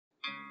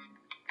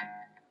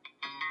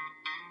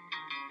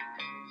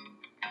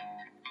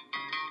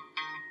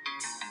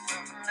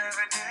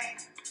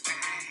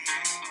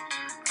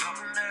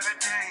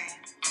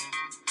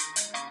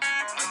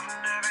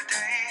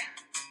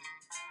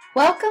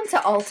Welcome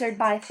to Altered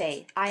by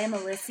Faith. I am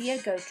Alicia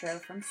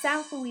Gautreaux from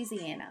South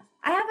Louisiana.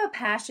 I have a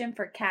passion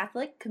for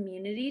Catholic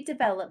community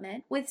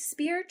development with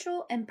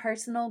spiritual and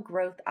personal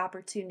growth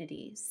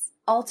opportunities.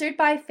 Altered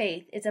by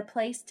Faith is a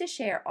place to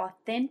share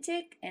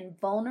authentic and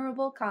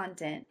vulnerable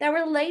content that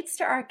relates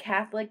to our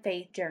Catholic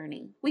faith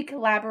journey. We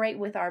collaborate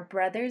with our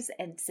brothers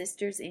and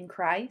sisters in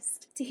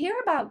Christ to hear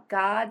about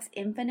God's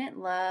infinite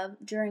love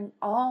during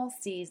all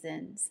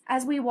seasons.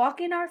 As we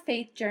walk in our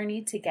faith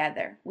journey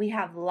together, we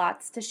have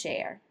lots to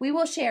share. We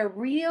will share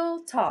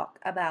real talk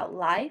about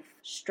life,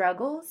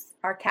 struggles,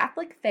 our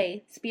Catholic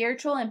faith,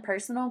 spiritual and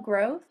personal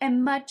growth,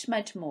 and much,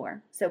 much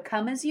more. So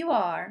come as you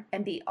are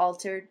and be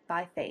altered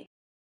by faith.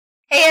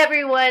 Hey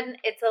everyone,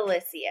 it's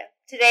Alicia.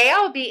 Today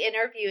I'll be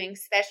interviewing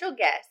special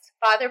guest,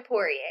 Father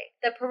Poirrier,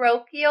 the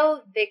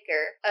parochial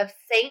vicar of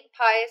St.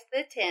 Pius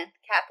X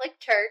Catholic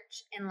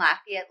Church in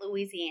Lafayette,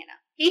 Louisiana.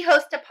 He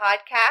hosts a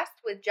podcast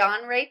with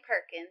John Ray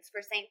Perkins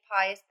for St.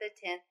 Pius X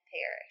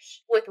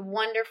Parish with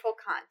wonderful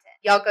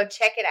content. Y'all go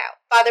check it out.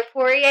 Father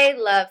Poirrier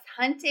loves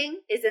hunting,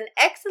 is an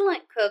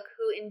excellent cook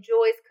who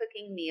enjoys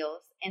cooking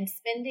meals and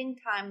spending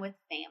time with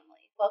family.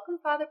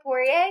 Welcome, Father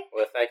Poirrier.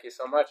 Well, thank you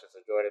so much. It's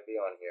a joy to be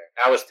on here.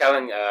 I was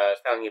telling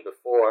you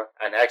before,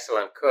 an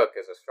excellent cook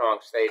is a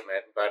strong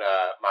statement, but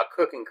my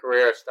cooking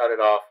career started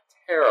off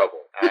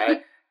terrible.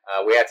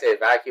 We had to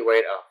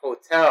evacuate a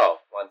hotel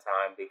one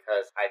time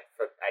because I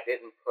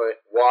didn't put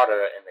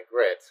water in the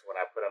grits when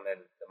I put them in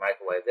the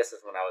microwave. This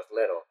is when I was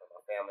little.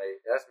 My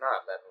family does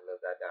not let me live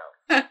that down.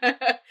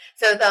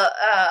 So the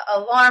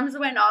alarms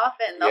went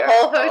off in the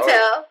whole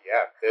hotel?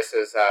 Yeah. This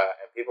is,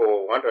 and people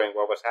were wondering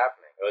what was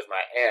happening. It was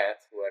my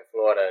aunt who in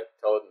Florida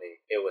told me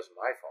it was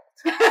my fault.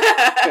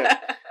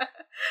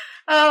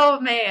 Oh,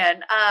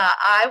 man.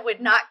 I would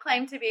not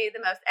claim to be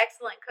the most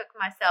excellent cook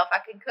myself. I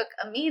can cook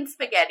a mean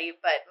spaghetti,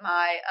 but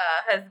my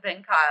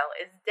husband, Kyle,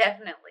 is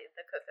definitely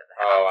the cook of the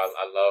house. Oh,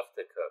 I love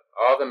to cook.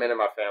 All the men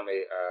in my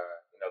family,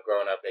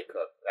 growing up, they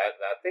cook.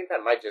 I think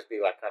that might just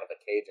be like kind of a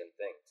Cajun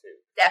thing, too.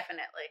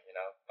 Definitely.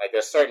 Like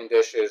there's certain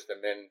dishes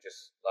the men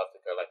just love to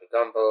cook, like the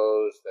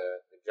gumbos, the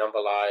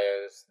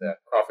jambalayas, the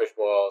crawfish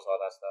boils, all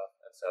that stuff.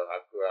 And so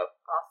I grew up.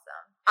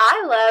 Awesome.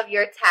 I love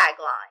your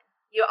tagline.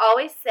 You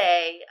always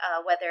say,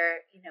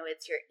 whether,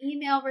 it's your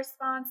email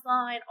response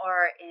line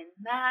or in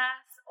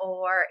Mass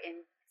or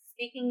in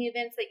speaking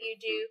events that you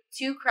do,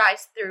 to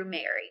Christ through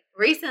Mary.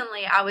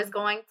 Recently, I was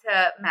going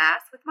to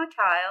Mass with my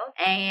child,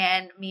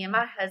 and me and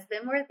my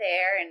husband were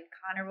there, and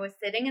Connor was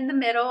sitting in the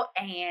middle,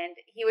 and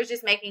he was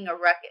just making a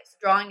ruckus,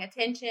 drawing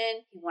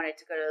attention. He wanted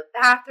to go to the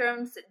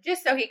bathrooms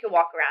just so he could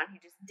walk around. He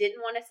just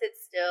didn't want to sit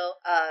still,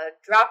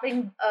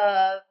 dropping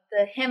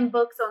the hymn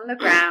books on the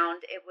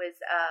ground. It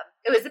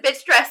was a bit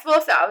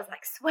stressful, so I was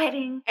like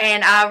sweating.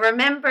 And I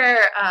remember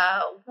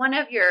one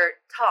of your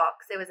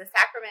talks. It was a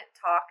sacrament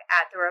talk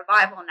at the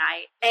revival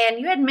night, and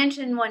you had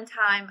mentioned one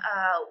time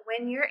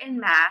when you're in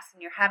Mass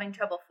and you're having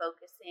trouble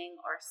focusing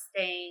or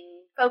staying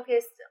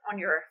focused on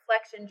your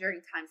reflection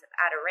during times of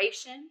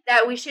adoration,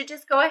 that we should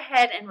just go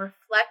ahead and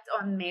reflect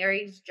on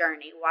Mary's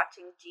journey,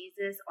 watching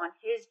Jesus on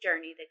his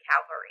journey to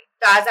Calvary.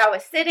 So as I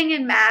was sitting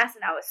in Mass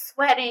and I was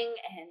sweating,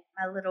 and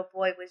my little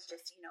boy was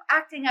just,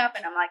 acting up,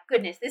 and I'm like,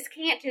 goodness, this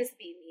can't just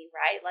be me,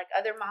 right? Like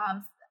other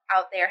moms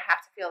out there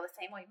have to feel the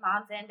same way,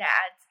 moms and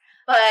dads.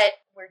 But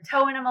we're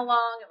towing him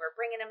along and we're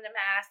bringing him to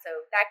Mass, so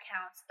that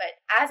counts.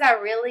 But as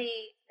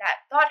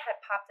that thought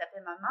had popped up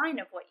in my mind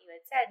of what you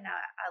had said, and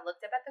I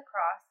looked up at the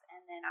cross,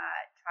 and then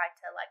I tried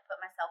to put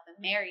myself in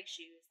Mary's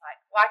shoes,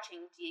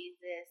 watching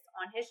Jesus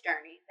on his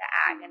journey, the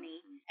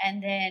agony.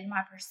 And then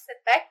my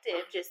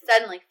perspective just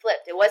suddenly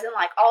flipped. It wasn't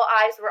like all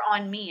eyes were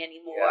on me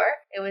anymore.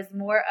 Yeah. It was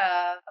more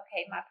of,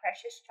 okay, my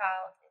precious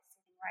child is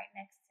sitting right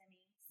next to me,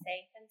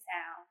 safe and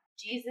sound.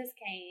 Jesus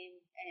came,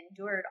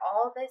 endured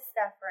all this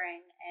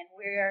suffering, and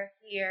we're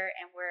here,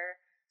 and we're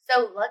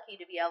so lucky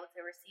to be able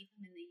to receive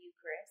him in the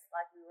Eucharist.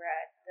 Like we were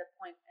at the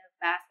point of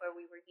Mass where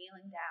we were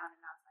kneeling down,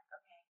 and I was like,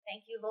 okay,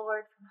 thank you,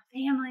 Lord, for my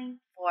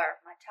family,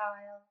 for my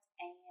child,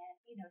 and,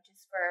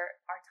 just for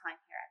our time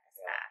here at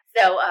this Mass.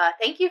 So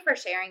thank you for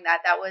sharing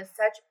that. That was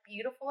such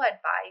beautiful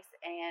advice,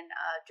 and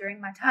during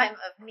my time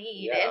of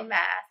need in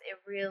Mass, it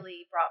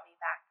really brought me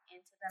back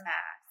into the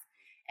Mass.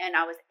 And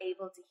I was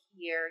able to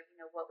hear,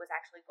 what was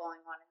actually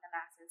going on in the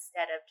Mass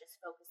instead of just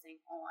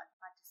focusing on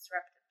my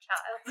disruptive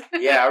child.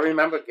 Yeah, I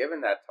remember giving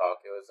that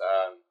talk. It was,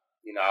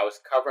 I was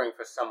covering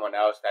for someone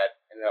else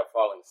that ended up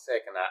falling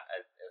sick, and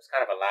it was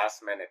kind of a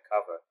last-minute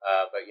cover.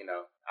 But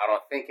I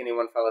don't think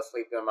anyone fell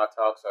asleep during my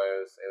talk, so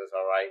it was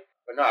all right.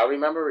 But no, I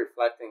remember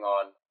reflecting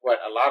on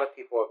what a lot of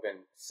people have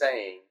been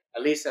saying,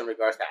 at least in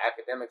regards to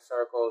academic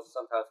circles,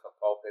 sometimes from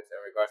pulpits, in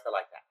regards to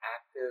the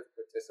active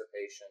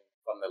participation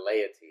from the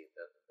laity,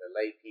 the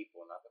lay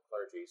people, not the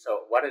clergy.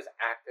 So what does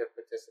active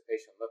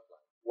participation look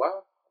like?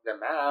 Well, the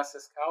Mass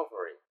is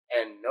Calvary,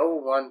 and no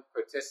one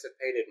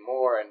participated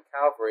more in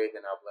Calvary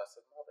than our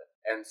Blessed Mother.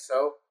 And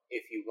so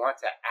if you want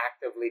to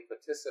actively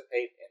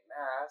participate in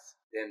Mass,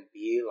 then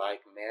be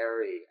like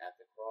Mary at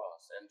the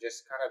cross, and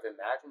just kind of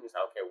imagine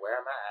yourself, okay,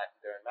 where am I at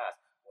during Mass?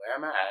 Where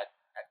am I at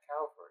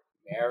Calvary?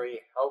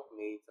 Mary, help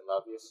me to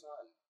love your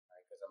son.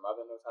 Because a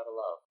mother knows how to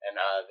love. And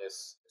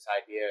this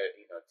idea,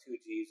 to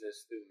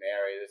Jesus through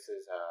Mary, this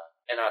is,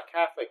 in our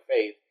Catholic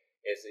faith,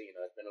 is,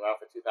 it's been around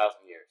for 2,000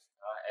 years.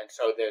 And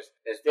so there's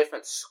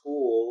different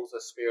schools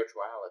of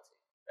spirituality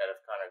that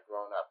have kind of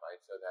grown up, right?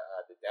 So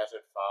the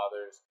Desert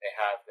Fathers, they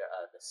have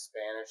the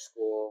Spanish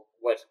school.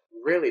 What's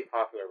really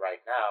popular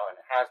right now, and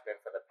it has been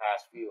for the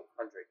past few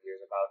hundred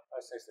years, about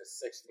since the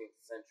 16th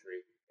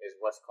century, is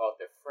what's called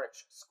the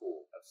French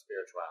school of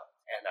spirituality.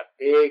 And a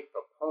big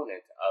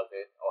proponent of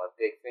it, or a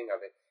big thing of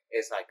it,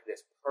 is like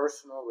this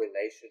personal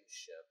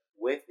relationship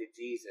with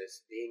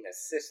Jesus being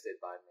assisted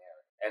by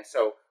Mary. And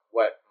so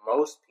what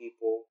most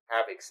people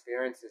have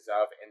experiences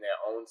of in their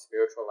own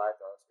spiritual life,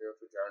 their own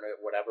spiritual journey,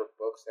 whatever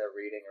books they're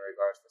reading in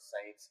regards to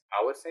saints,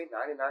 I would say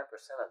 99%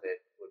 of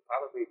it would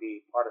probably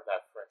be part of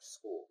that French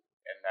school.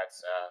 And that's,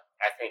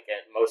 I think,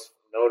 and most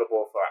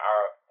notable for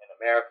in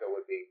America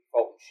would be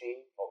Fulton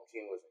Sheen. Fulton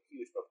Sheen was a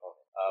huge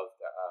proponent of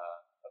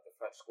the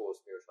French school of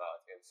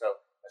spirituality. And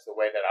so that's the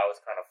way that I was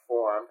kind of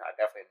formed. I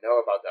definitely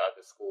know about the other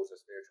schools of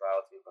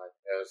spirituality, but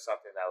it was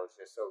something that was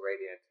just so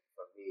radiant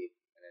for me.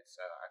 And it's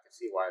I can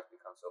see why it's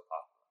become so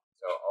popular.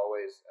 So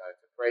always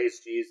to praise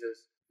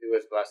Jesus through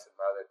his Blessed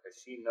Mother, because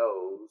she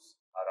knows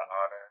how to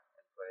honor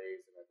and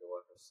praise and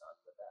adore her son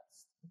the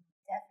best.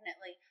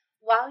 Definitely.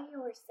 While you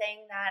were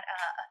saying that,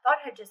 a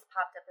thought had just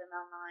popped up in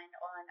my mind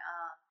on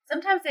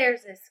sometimes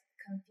there's this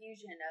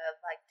confusion of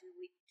like, do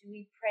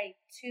we pray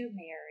to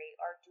Mary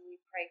or do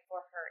we pray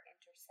for her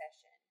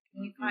intercession?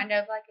 Can you kind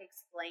of like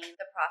explain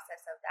the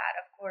process of that?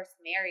 Of course,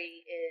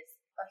 Mary is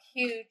a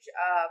huge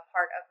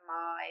part of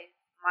my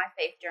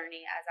faith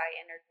journey as I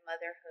entered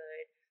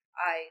motherhood.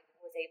 I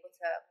was able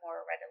to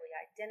more readily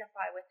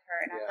identify with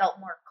her, and I felt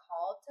more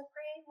called to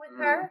pray with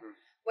her.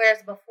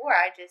 Whereas before,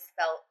 I just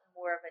felt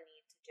more of a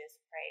need to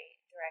just pray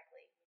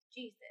directly with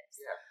Jesus.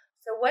 Yeah.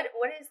 So what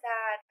is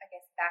that, I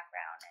guess,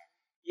 background?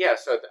 Yeah,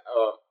 so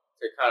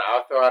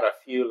I'll throw out a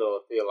few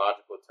little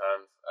theological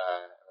terms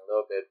in a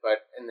little bit,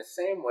 but in the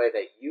same way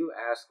that you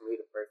ask me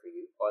to pray for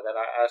you, or that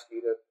I ask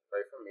you to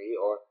pray for me,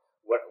 or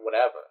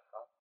whatever,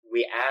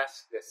 we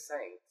ask the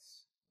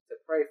saints to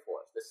pray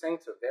for us. The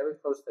saints are very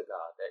close to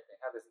God. They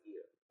have his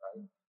ear,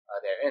 right?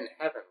 They're in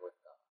heaven with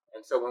God.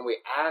 And so when we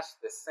ask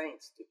the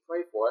saints to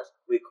pray for us,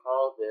 we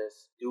call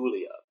this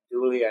dulia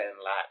in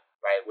Latin,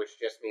 right? Which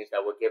just means that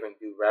we're giving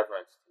due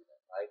reverence to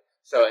them, right?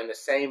 So in the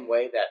same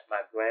way that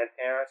my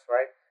grandparents,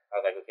 right? I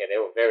was like, okay,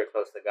 they were very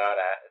close to God.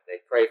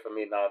 They pray for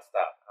me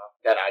nonstop.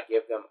 That I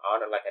give them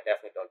honor. Like, I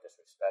definitely don't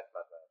disrespect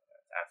my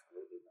grandparents.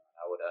 Absolutely not.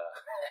 I would,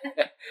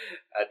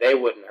 they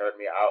wouldn't hurt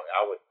me.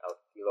 I would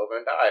keel over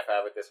and die if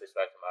I ever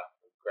disrespected my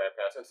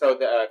grandparents. And so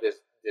there's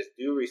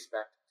due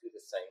respect to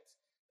the saints.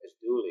 There's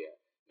dulia.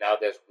 Now,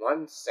 there's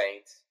one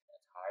saint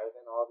that's higher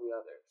than all the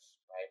others,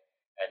 right?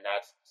 And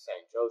that's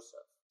Saint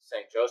Joseph.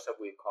 Saint Joseph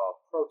we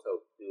call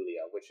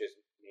proto-dulia, which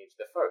means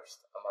the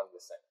first among the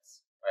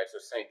saints, right?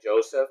 So Saint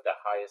Joseph, the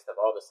highest of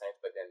all the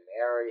saints, but then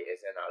Mary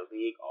is in a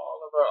league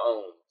all of her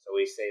own. So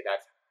we say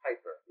that's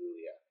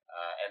hyper-dulia.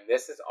 And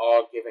this is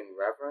all giving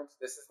reverence.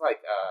 This is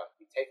like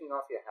you taking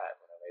off your hat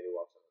when a lady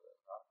walks in the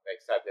room,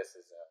 except this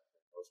is the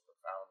most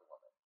profound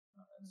woman.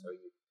 And so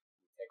you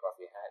take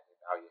off your hat and you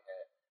bow your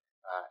head.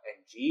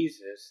 And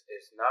Jesus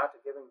is not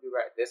giving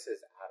direct. This is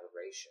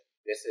adoration.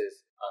 This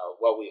is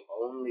what we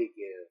only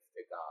give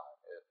to God,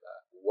 is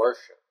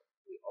worship.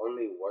 We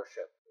only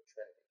worship the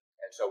Trinity.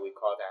 And so we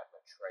call that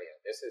Maitreya.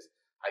 This is,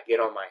 I get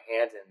on my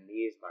hands and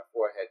knees, my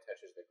forehead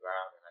touches the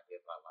ground, and I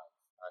give my life.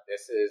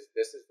 This is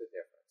the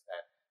difference.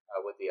 That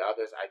with the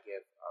others, I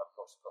give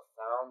most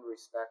profound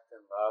respect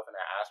and love, and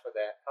I ask for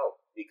their help,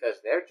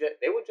 because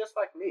they were just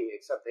like me,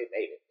 except they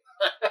made it.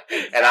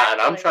 Exactly. And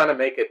I'm trying to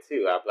make it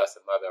too. Our Blessed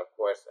Mother, of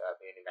course,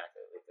 being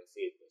immaculately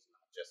conceived, was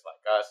not just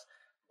like us,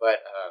 but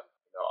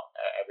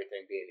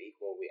everything being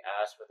equal, we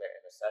ask for their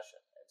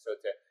intercession. And so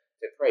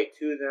to pray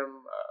to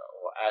them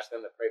or ask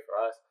them to pray for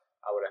us,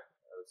 I would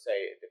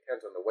say it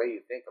depends on the way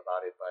you think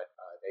about it, but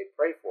they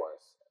pray for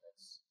us, and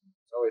it's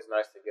always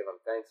nice to give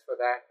them thanks for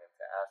that and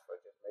to ask for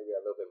just maybe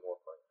a little bit more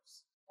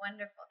prayers.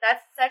 Wonderful.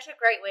 That's such a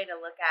great way to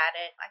look at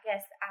it. I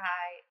guess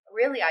I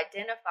really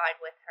identified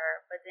with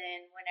her, but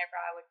then whenever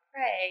I would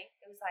pray,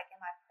 it was like, am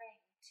I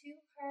praying to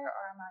her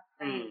or am I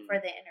praying for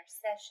the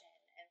intercession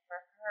and for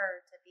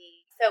her to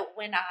be? So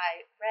when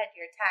I read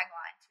your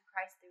tagline, To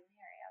Christ Through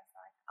Mary, I was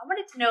like, I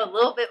wanted to know a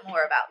little bit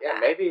more about that. Yeah,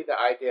 maybe the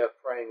idea of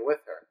praying with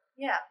her.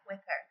 Yeah,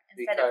 with her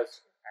instead of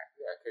to her.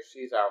 Yeah, because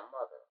she's our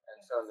mother. And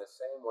so in the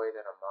same way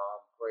that a mom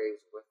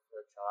prays with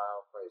her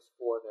child, prays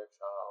for their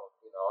child,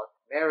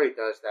 Mary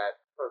does that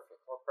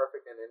more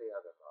perfect than any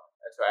other mom.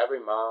 And so every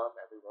mom,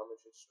 every woman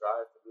should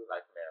strive to be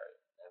like Mary.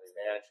 Every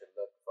man should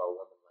look for a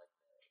woman like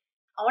Mary.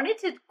 I wanted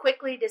to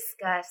quickly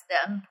discuss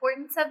the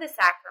importance of the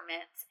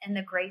sacraments and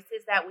the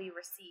graces that we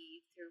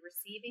receive through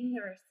receiving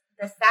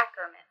the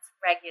sacraments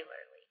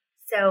regularly.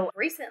 So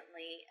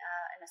recently,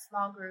 in a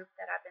small group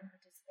that I've been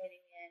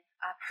participating in,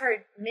 I've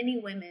heard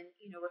many women,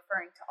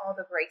 referring to all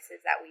the graces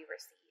that we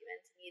receive.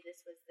 And to me,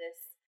 this was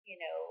this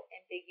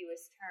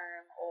ambiguous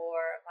term,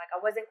 or like I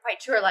wasn't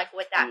quite sure like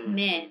what that Mm-hmm.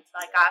 meant.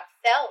 Like I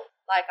felt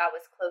like I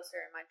was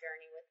closer in my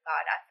journey with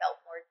God. I felt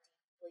more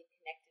deeply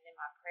connected in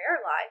my prayer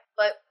life.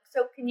 But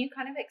so can you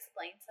kind of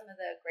explain some of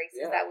the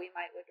graces that we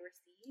would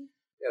receive?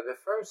 Yeah, the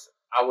first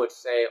I would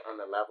say on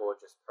the level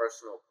of just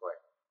personal prayer.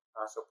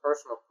 So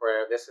personal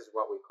prayer, this is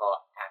what we call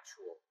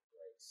actual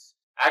grace.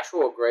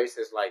 Actual grace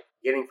is like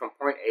getting from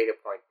point A to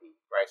point B,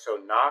 right? So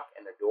knock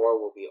and the door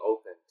will be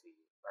open to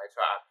you, right?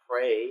 So I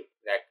pray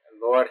that,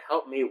 Lord,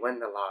 help me win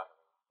the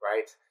lottery,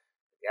 right?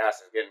 The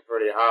gas is getting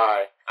pretty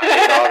high. I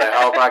need all the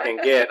help I can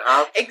get,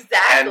 huh?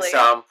 Exactly. And so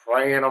I'm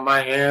praying on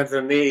my hands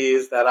and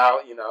knees that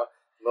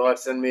Lord,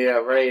 send me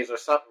a raise or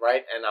something,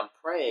 right? And I'm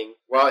praying,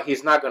 well,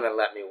 he's not going to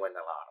let me win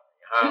the lottery,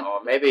 huh?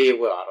 Or maybe he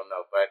will, I don't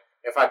know. But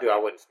if I do, I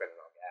wouldn't spend it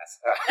on gas.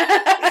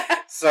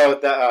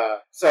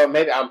 So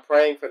maybe I'm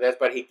praying for this,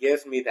 but he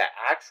gives me the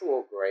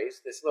actual grace,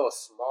 this little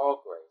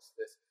small grace,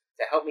 this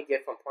to help me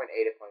get from point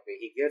A to point B.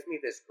 He gives me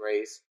this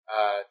grace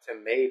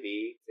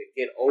to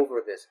get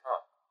over this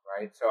hump,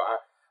 right? So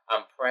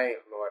I'm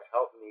praying, Lord,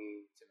 help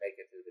me to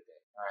make it through the day.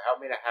 Help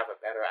me to have a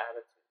better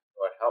attitude.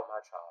 Lord, help my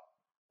child.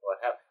 Lord,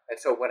 help. And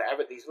so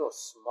whatever these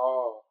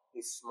smaller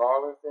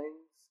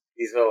things,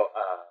 these little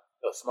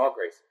small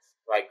graces,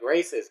 right?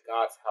 Grace is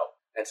God's help.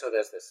 And so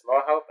there's the small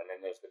help, and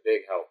then there's the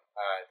big help.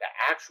 The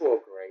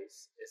actual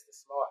grace is the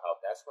small help.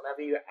 That's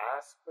whenever you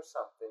ask for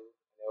something,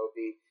 it will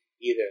be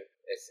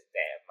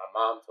my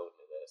mom told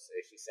me this.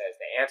 She says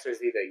the answer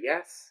is either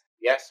yes,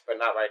 but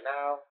not right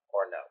now,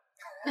 or no.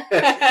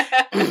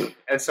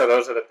 And so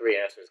those are the three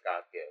answers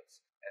God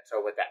gives. And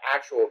so with the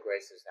actual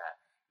grace is that.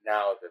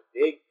 Now the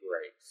big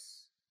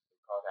grace, we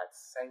call that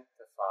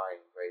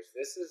sanctifying grace.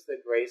 This is the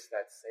grace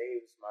that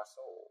saves my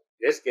soul.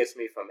 This gets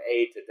me from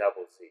A to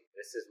double C.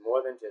 This is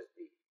more than just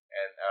B.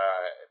 And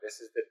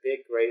this is the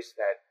big grace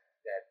that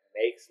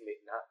makes me,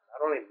 not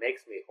only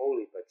makes me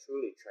holy, but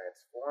truly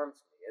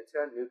transforms me into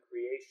a new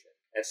creation.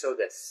 And so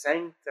the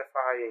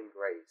sanctifying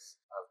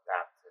grace of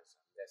baptism,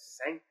 the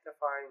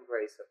sanctifying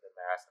grace of the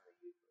Mass and the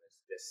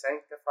Eucharist, the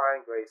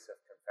sanctifying grace of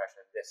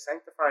confession, the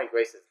sanctifying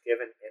grace is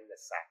given in the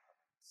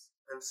sacraments.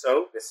 And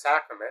so the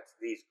sacraments,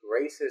 these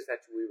graces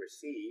that we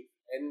receive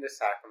in the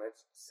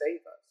sacraments,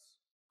 save us.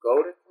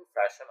 Go to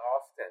confession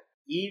often.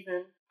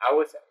 Even, I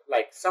would say,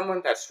 like someone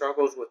that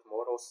struggles with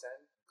mortal sin,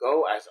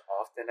 go as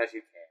often as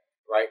you can,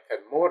 right?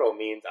 Because mortal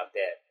means I'm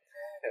dead,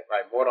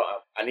 right? Mortal,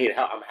 I need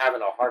help. I'm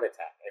having a heart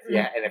attack. If you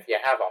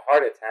have a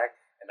heart attack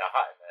and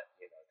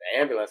the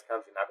ambulance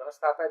comes, you're not going to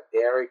stop at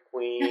Dairy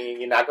Queen.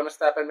 You're not going to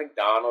stop at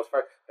McDonald's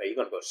first. No, you're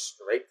going to go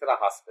straight to the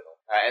hospital.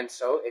 And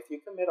so if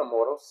you commit a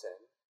mortal sin,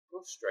 go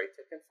straight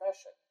to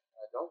confession.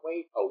 Don't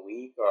wait a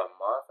week or a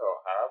month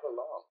or however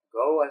long.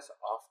 Go as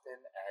often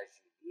as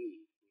you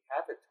need. We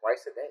have it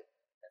twice a day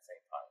at St.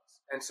 Pius.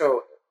 And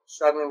so,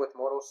 struggling with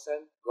mortal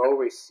sin, go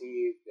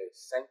receive the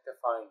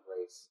sanctifying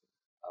grace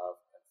of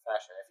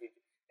confession.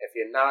 If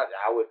you're not,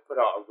 I would put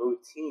out a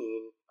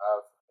routine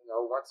of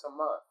once a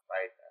month,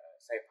 right?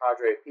 St.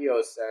 Padre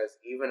Pio says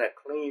even a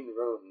clean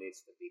room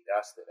needs to be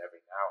dusted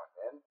every now and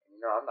then.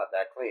 I'm not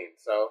that clean,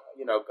 so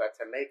got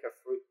to make a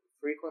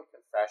frequent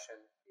confession,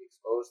 be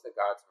exposed to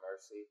God's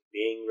mercy,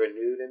 being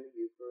renewed in the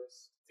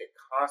Eucharist, to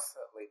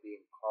constantly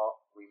being called,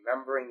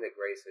 remembering the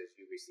graces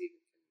you received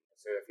in communion.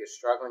 So if you're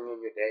struggling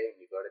in your day and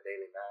you go to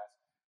daily Mass,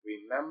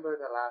 remember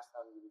the last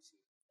time you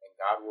received it, and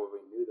God will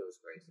renew those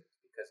graces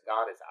because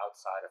God is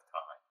outside of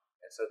time.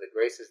 And so the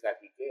graces that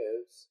He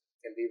gives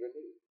can be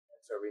renewed. And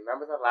so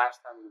remember the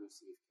last time you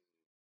received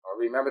communion, or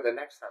remember the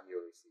next time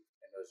you'll receive it,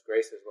 and those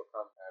graces will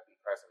come be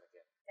present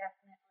again.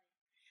 Definitely.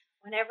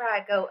 Whenever I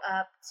go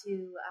up to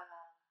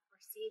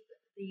receive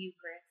the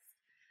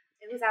Eucharist,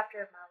 it was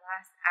after my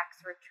last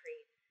Acts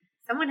retreat.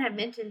 Someone had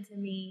mentioned to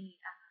me,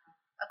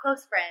 a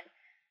close friend,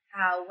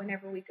 how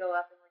whenever we go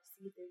up and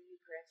receive the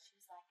Eucharist,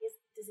 she's like,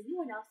 does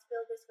anyone else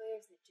feel this way, or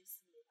is it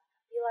just me? I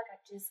feel like I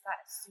just got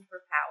a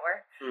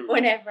superpower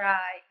whenever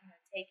I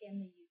take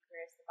in the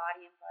Eucharist, the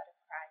body and blood of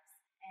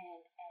Christ, and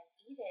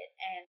eat it.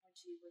 And when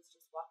she was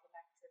just walking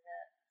back to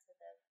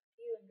the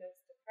pew and goes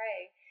to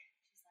pray,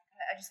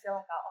 I just feel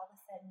like I all of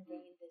a sudden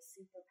gained this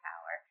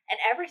superpower. And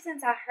ever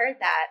since I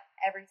heard that,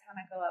 every time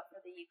I go up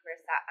for the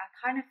Eucharist, I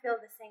kind of feel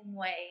the same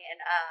way.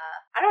 And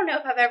I don't know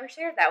if I've ever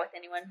shared that with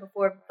anyone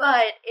before,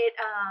 but it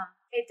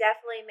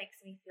definitely makes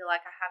me feel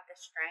like I have the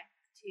strength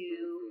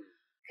to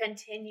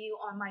continue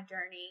on my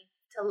journey,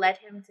 to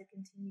let Him to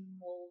continue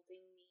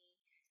molding me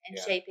and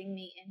shaping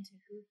me into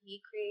who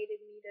He created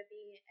me to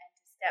be, and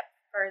to step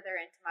further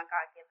into my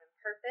God-given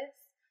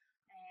purpose.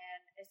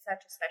 And it's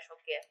such a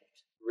special gift.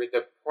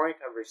 The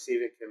point of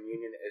receiving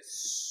communion is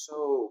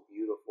so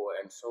beautiful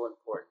and so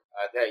important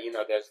that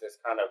there's this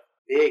kind of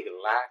big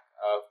lack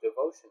of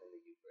devotion in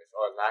the Eucharist,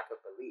 or lack of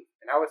belief.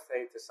 And I would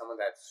say to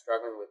someone that's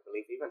struggling with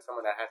belief, even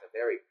someone that has a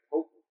very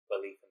potent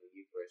belief in the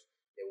Eucharist,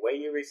 the way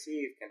you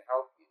receive can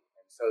help you.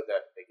 And so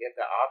that they get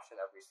the option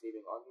of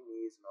receiving on your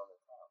knees and on the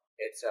tongue.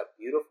 It's a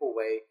beautiful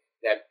way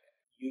that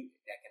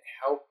can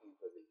help you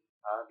believe.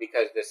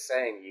 Because this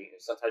saying,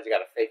 sometimes you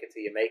got to fake it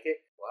till you make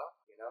it. Well,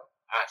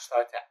 I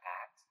start to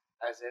act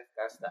as if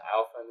that's the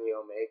Alpha and the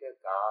Omega,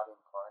 God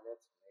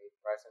incarnate, made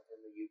present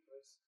in the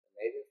Eucharist. And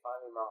maybe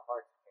finally my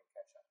heart can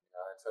catch up.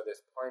 And so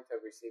this point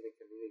of receiving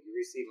communion, you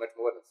receive much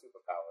more than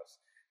superpowers.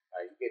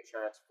 You get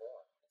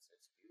transformed.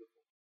 It's beautiful.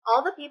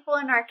 All the people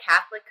in our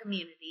Catholic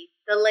community,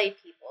 the lay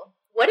people,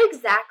 what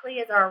exactly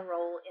is our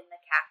role in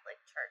the Catholic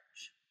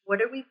Church?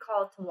 What are we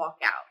called to walk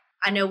out?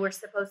 I know we're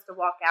supposed to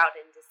walk out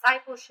in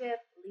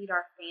discipleship, lead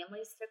our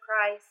families to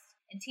Christ,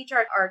 and teach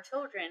our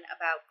children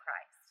about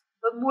Christ.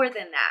 But more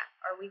than that,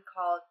 are we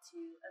called to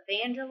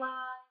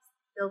evangelize,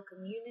 build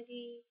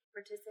community,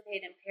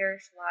 participate in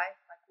parish life?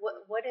 Like,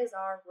 what is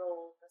our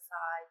role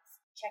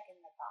besides checking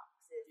the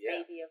boxes,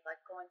 maybe of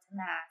like going to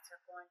Mass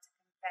or going to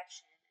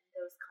confession and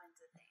those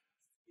kinds of things?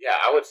 Yeah,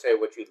 I would say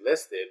what you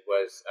listed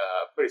was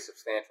a pretty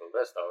substantial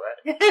list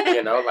already.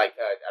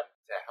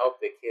 To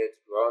help the kids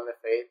grow in the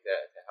faith,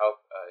 to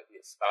help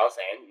your spouse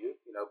and you,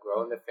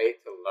 grow in the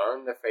faith, to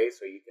learn the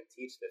faith so you can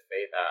teach the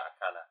faith.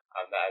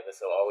 This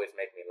will always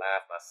make me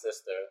laugh. My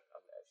sister,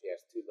 she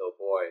has 2 little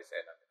boys,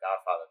 and I'm the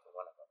godfather to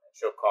one of them. And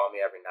she'll call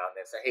me every now and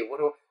then and say, hey, what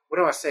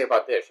do I say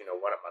about this?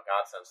 One of my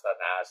godsons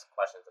starting to ask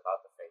questions about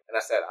the faith. And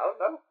I said, I don't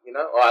know,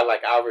 or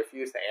I'll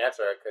refuse to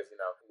answer it because,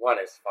 one,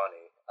 is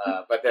funny.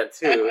 But then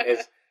 2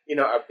 is,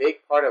 a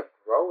big part of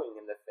growing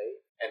in the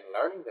faith and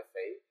learning the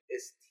faith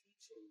is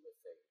teaching the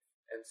faith.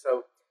 And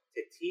so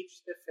to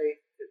teach the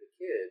faith to the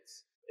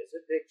kids is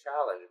a big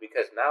challenge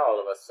because now all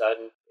of a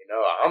sudden,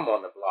 I'm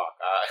on the block.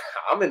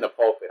 I'm in the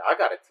pulpit. I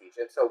got to teach.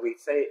 And so we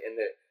say in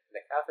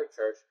the Catholic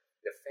Church,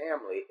 the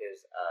family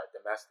is a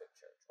domestic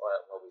church, or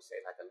what we say,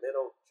 like a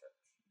little church.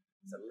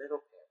 It's a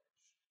little parish.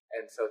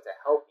 And so to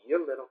help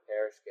your little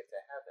parish get to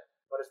heaven,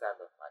 what does that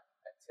look like?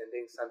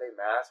 Attending Sunday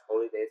Mass,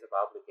 holy days of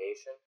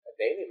obligation, a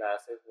daily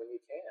Mass when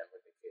you can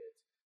with the kids.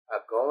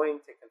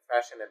 Going to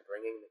confession and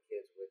bringing the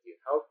kids with you.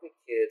 Help the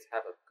kids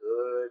have a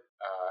good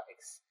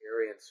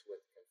experience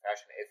with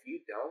confession. If you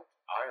don't,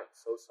 I am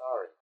so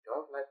sorry.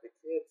 Don't let the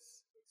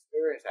kids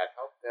experience that.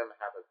 Help them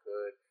have a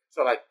good...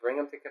 So bring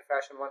them to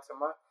confession once a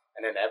month,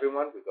 and then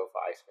everyone, we go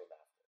for ice cream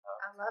after.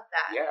 I love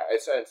that. Yeah,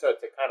 and so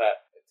to kind of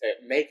to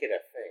make it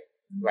a thing,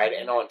 right?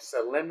 And on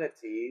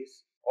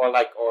solemnities, or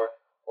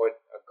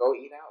go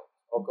eat out,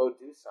 or go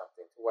do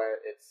something to where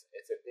it's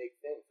a big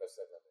thing for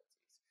solemnities.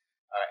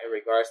 In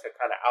regards to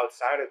kind of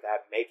outside of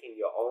that, making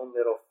your own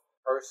little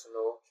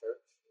personal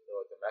church,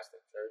 little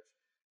domestic church,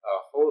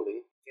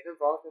 holy, get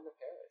involved in the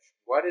parish.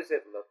 What does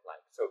it look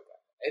like? So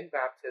in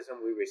baptism,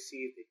 we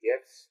receive the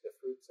gifts, the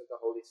fruits of the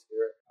Holy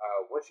Spirit.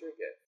 What's your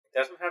gift? It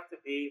doesn't have to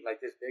be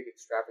like this big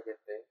extravagant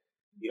thing.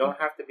 You don't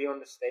have to be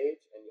on the stage,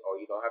 or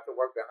you don't have to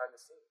work behind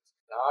the scenes.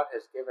 God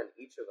has given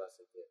each of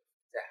us a gift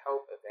to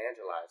help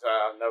evangelize.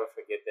 I'll never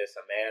forget this.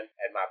 A man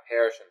at my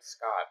parish in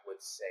Scott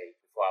would say,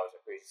 before I was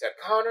a priest, he said,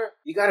 Connor,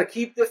 you got to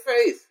keep the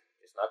faith.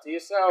 It's not to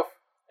yourself.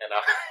 And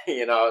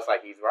I was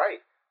like, he's right.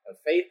 A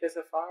faith is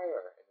a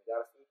fire, and you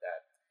got to feed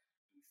that.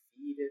 You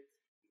feed it,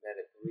 you let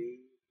it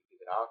breathe, you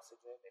give it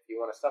oxygen. If you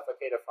want to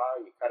suffocate a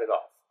fire, you cut it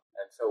off.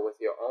 And so with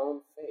your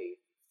own faith,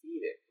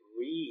 feed it,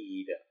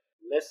 read,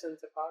 listen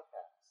to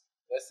podcasts,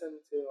 listen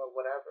to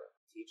whatever.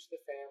 Teach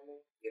the family,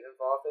 get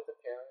involved at the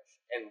parish,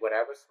 in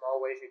whatever small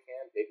ways you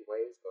can, big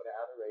ways, go to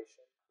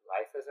adoration.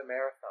 Life is a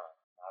marathon,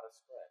 not a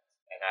sprint.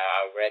 And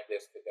I read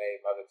this today,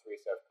 Mother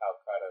Teresa of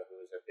Calcutta, who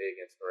is a big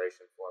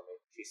inspiration for me.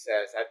 She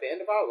says, at the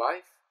end of our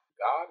life,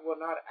 God will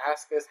not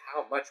ask us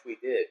how much we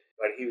did,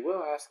 but He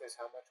will ask us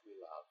how much we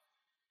love.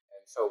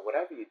 And so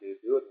whatever you do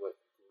it with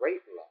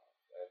great love.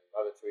 And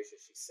Mother Teresa,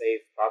 she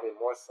saved probably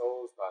more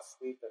souls by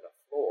sweeping the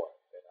floor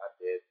than I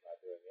did by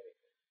doing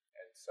anything.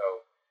 And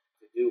so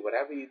to do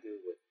whatever you do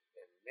with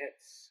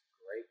immense,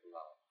 great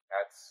love.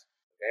 That's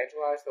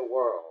evangelize the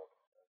world,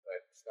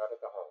 but start at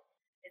the home.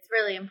 It's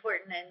really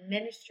important in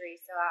ministry,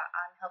 so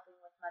I'm helping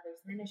with Mother's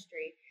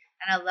Ministry,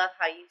 and I love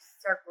how you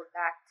circled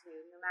back to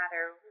no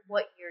matter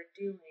what you're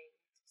doing,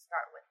 to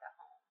start with the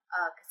home.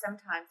 Because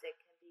sometimes it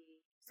can be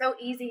so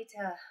easy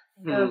to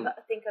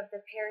think of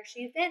the parish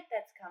event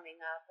that's coming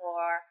up,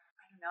 or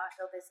I don't know, I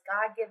feel this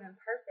God-given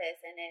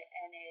purpose, and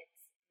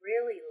it's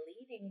really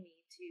leading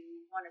me to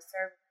want to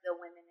serve the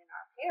women in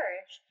our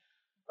parish,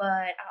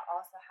 but I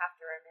also have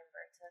to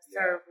remember to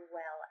serve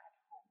well at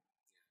home.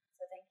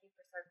 So thank you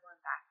for circling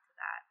back to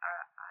that.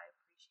 I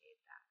appreciate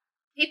that.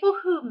 People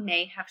who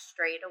may have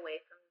strayed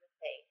away from the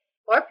faith,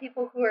 or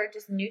people who are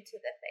just new to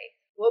the faith,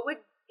 what would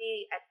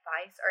be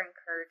advice or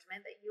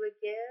encouragement that you would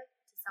give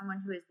to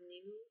someone who is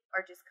new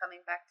or just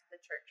coming back to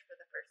the church for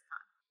the first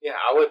time? Yeah,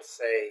 I would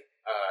say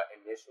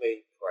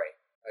initially pray.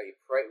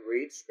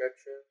 Read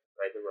scripture,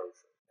 pray the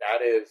rosary.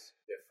 That is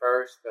the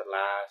first, the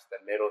last, the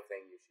middle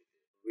thing you should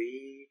do.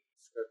 Read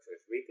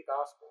scriptures. Read the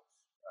Gospels.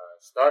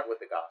 Start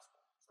with the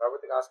Gospel. Start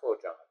with the Gospel of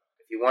John.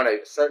 If you want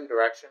a certain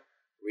direction,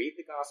 read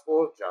the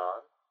Gospel of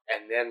John,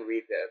 and then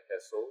read the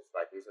epistles.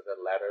 Right? These are the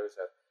letters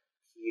of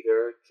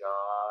Peter,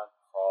 John,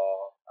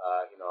 Paul,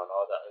 and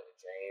all the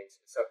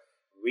James. So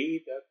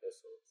read the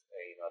epistles.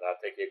 That'll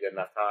take you a good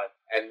enough time.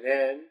 And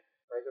then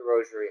pray the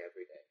rosary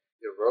every day.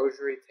 The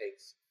rosary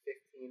takes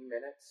 15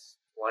 minutes,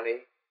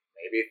 20,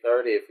 maybe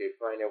 30 if you're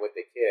praying it with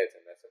the kids,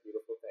 and that's a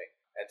beautiful thing.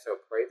 And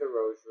so pray the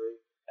rosary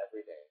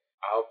every day.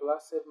 Our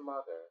Blessed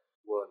Mother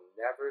will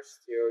never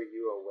steer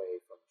you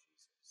away from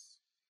Jesus.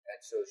 And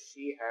so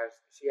she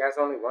has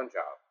only one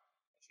job,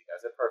 and she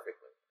does it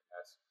perfectly.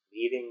 That's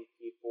leading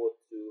people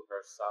to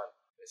her Son.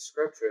 The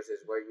scriptures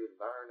is where you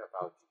learn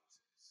about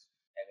Jesus.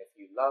 And if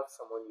you love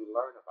someone, you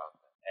learn about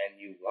them, and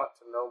you want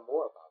to know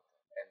more about them.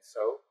 And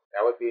so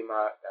that would be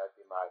my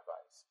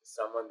advice.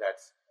 Someone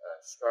that's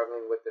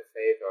struggling with the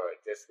faith or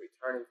just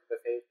returning to the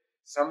faith,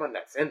 someone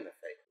that's in the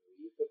faith,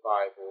 read the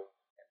Bible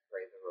and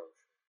pray the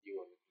rosary.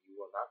 You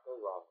will not go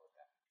wrong with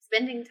that.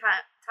 Spending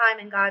time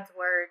in God's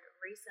Word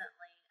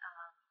recently,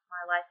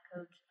 my life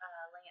coach,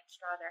 Lance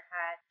Strother,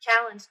 had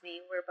challenged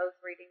me. We're both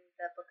reading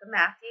the book of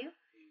Matthew,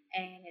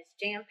 and it's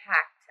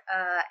jam-packed,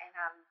 and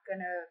I'm going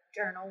to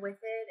journal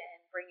with it and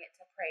bring it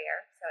to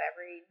prayer. So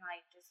every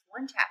night, just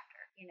one chapter,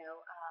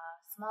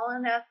 small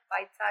enough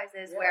bite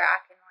sizes where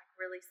I can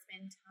really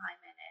spend time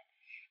in it.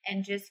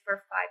 And just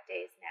for 5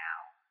 days now,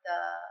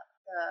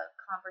 the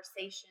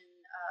conversation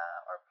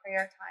or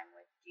prayer time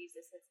with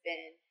Jesus has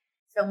been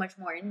so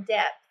much more in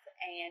depth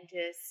and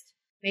just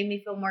made me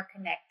feel more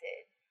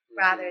connected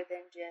rather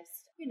than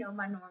just,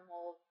 my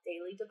normal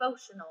daily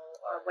devotional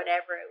or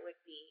whatever it would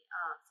be.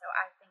 So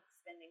I think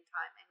spending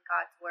time in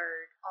God's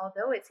Word,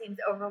 although it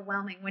seems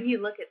overwhelming when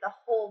you look at the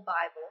whole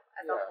Bible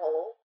as a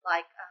whole,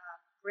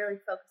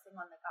 really focusing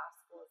on the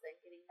Gospels and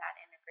getting that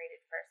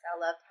integrated first. I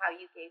loved how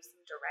you gave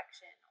some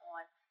direction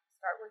on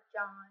start with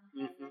John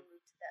and then move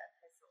to the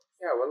epistles.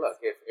 Yeah, well,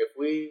 look, if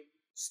we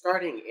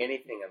starting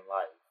anything in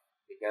life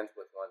begins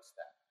with one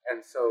step. And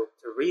so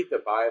to read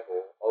the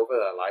Bible over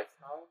a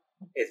lifetime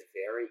is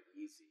very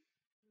easy.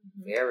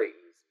 Very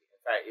easy.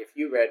 In fact, if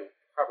you read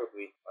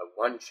probably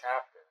one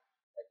chapter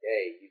a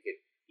day, you could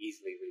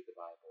easily read the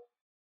Bible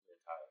your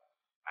entire life.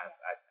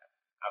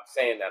 I'm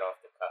saying that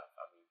off the cuff.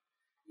 I mean,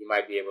 you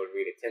might be able to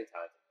read it 10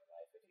 times in your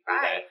life if you do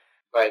that.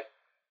 But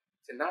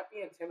to not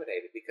be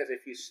intimidated, because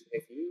if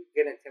you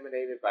get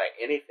intimidated by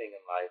anything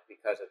in life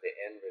because of the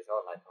end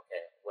result, like,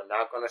 okay, we're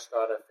not going to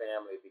start a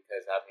family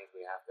because that means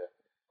we have to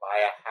buy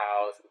a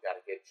house, we got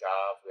to get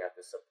jobs, we have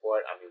to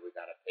support, we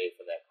got to pay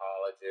for their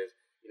colleges.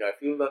 If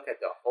you look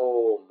at the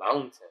whole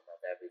mountain of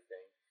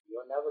everything,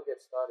 you'll never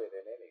get started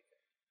in anything.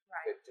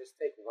 Right. Just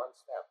take one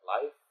step.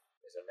 Life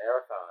is a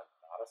marathon,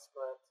 not a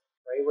sprint.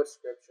 Pray with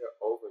scripture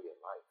over your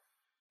life.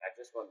 I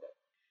just wonder.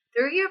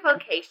 Through your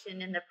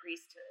vocation in the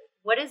priesthood,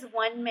 what is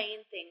one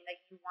main thing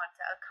that you want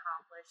to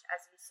accomplish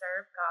as you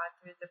serve God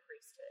through the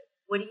priesthood?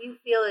 What do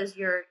you feel is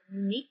your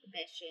unique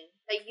mission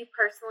that you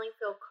personally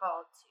feel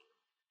called to?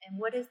 And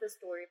what is the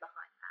story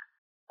behind that?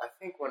 I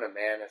think when a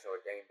man is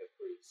ordained a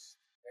priest,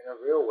 in a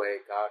real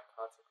way, God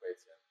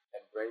consecrates him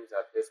and brings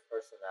up his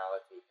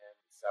personality,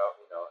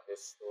 himself, his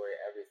story,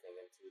 everything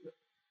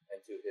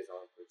into his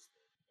own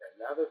priesthood.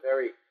 In another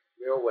very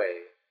real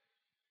way,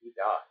 he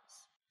dies.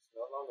 It's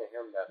no longer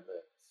him that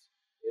lives.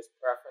 His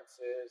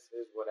preferences,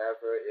 his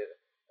whatever,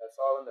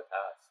 that's all in the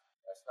past.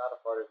 That's not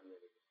a part of you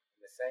anymore.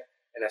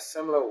 In a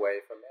similar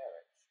way for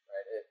marriage,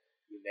 right?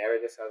 You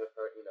marry this other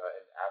person,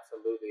 and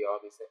absolutely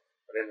all these things.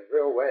 But in a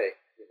real way,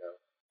 it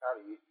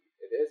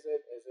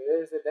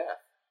is a death.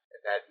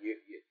 That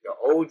the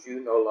old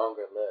you no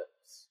longer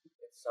lives.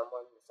 It's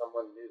someone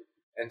new.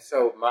 And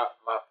so my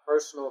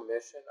personal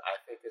mission, I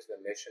think, is the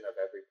mission of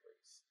every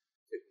priest,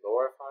 to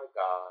glorify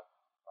God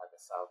by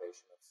the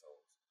salvation of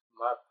souls.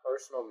 My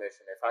personal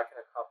mission, if I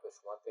can accomplish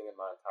one thing in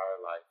my entire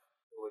life,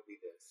 it would be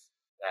this,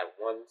 that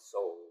one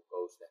soul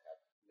goes to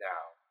heaven.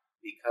 Now,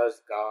 because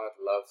God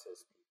loves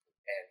his people,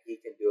 and he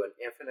can do an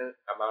infinite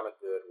amount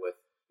of good with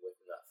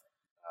nothing,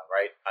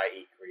 right?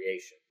 I.e.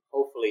 creation.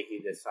 Hopefully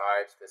he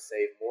decides to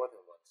save more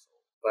than one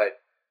soul.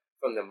 But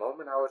from the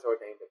moment I was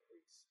ordained a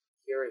priest,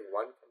 hearing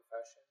one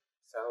confession,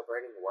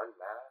 celebrating one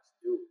mass,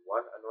 do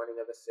one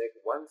anointing of the sick,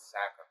 one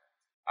sacrament,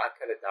 I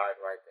could have died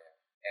right there.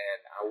 And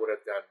I would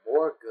have done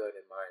more good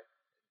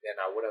than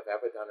I would have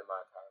ever done in my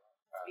entire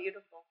life. It's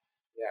beautiful.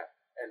 Yeah.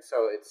 And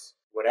so it's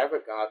whatever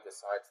God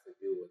decides to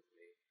do with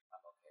me, I'm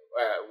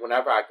okay.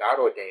 Whenever I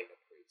got ordained a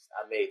priest,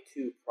 I made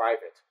 2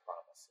 private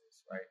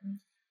promises, right?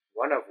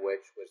 One of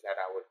which was that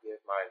I would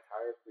give my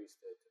entire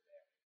priesthood to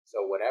Mary.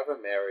 So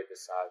whatever Mary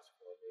decides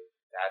for me,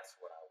 that's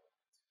what I want,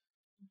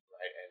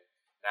 right? And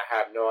I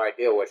have no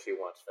idea what she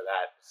wants for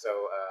that.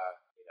 So,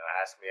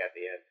 ask me at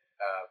the end.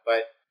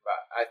 But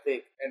I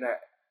think in a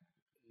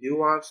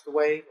nuanced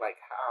way, like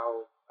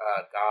how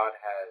God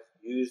has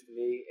used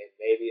me in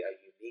maybe a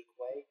unique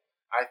way,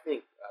 I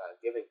think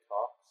giving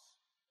talks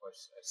or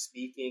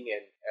speaking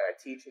and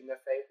teaching the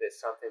faith is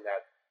something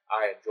that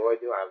I enjoy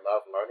doing. I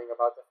love learning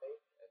about the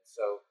faith. And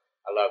so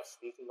I love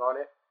speaking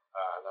on it.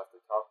 I love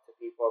to talk to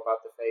people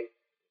about the faith.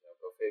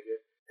 Go figure.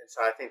 And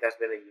so I think that's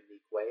been a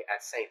unique way. At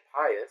St.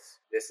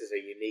 Pius, this is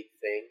a unique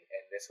thing,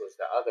 and this was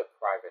the other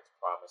private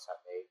promise I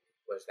made,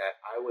 was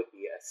that I would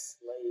be a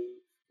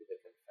slave to the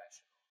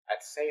confessional.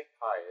 At St.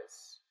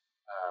 Pius,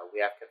 we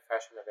have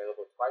confession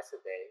available twice a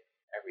day,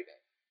 every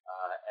day.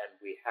 And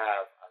we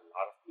have a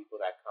lot of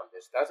people that come.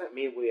 This doesn't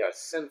mean we are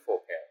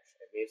sinful parish.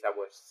 It means that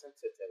we're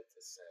sensitive to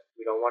to sin.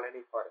 We don't want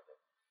any part of it.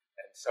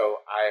 And so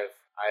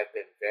I've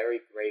been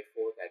very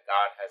grateful that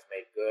God has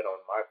made good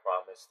on my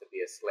promise to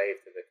be a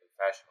slave to the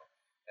confessional.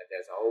 And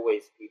there's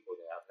always people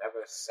there. I've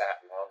never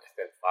sat longer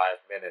than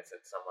 5 minutes in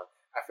someone.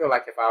 I feel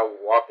like if I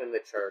walked in the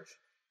church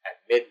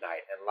at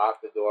midnight and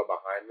locked the door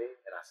behind me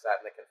and I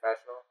sat in the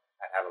confessional,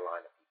 I'd have a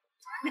line of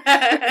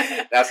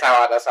people. That's how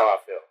I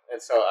feel. And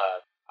so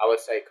I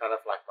would say kind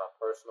of like my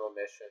personal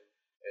mission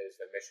is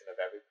the mission of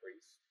every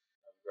priest.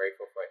 I'm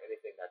grateful for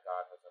anything that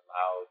God has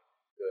allowed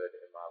good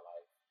in my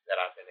life that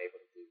I've been able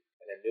to do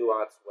in a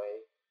nuanced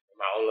way. In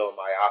my own little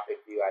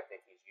myopic view, I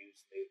think he's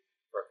used me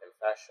for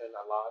confession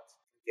a lot.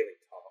 Giving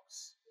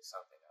talks is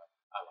something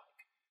I like.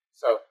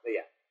 So,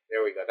 yeah,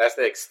 there we go. That's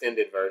the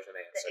extended version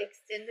answer. The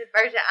extended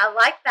version. I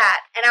like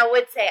that. And I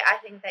would say I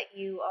think that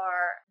you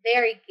are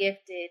very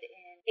gifted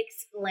in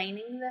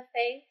explaining the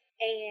faith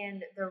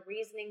and the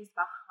reasonings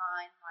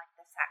behind like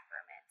the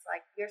sacraments.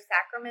 Like your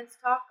sacraments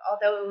talk,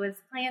 although it was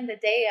planned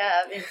the day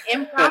of and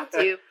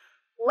impromptu,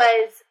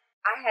 was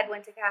I had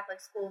went to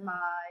Catholic school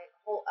my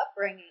whole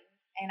upbringing,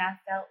 and I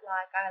felt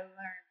like I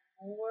learned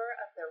more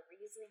of the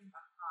reasoning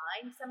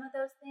behind some of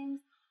those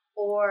things,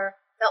 or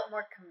felt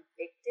more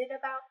convicted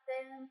about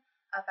them,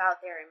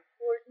 about their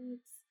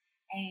importance,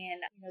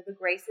 and the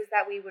graces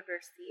that we would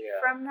receive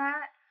from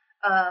that,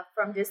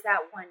 from just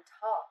that one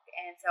talk.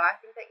 And so I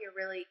think that you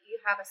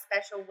have a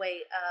special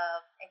way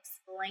of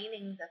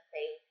explaining the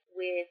faith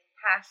with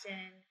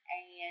passion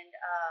and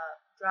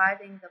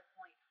driving the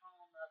point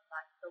home of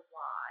like the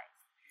why.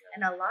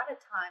 And a lot of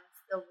times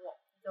the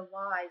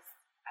whys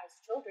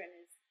as children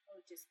is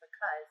just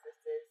because this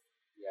is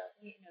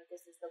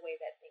this is the way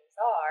that things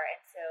are,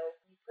 and so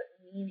you put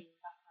meaning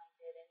behind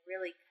it and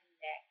really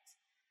connect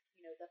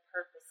the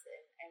purpose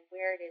and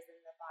where it is in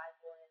the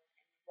Bible and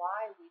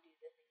why we do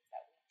the things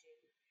that we do.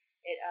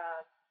 It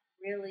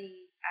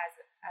really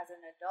as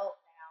an adult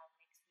now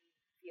makes me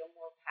feel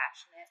more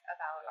passionate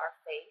about our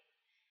faith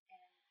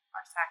and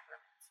our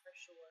sacraments for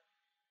sure.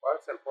 Well,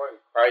 it's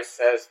important. Christ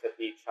says to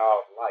be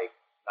childlike,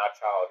 not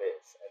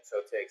childish. And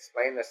so to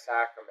explain the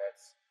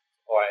sacraments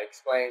or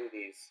explain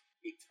these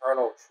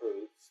eternal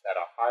truths that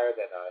are higher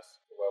than us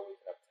to where we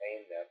can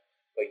obtain them,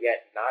 but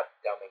yet not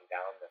dumbing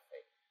down the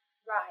faith.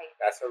 Right.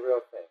 That's a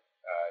real thing.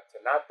 To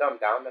not dumb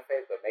down the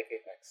faith, but make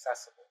it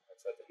accessible. And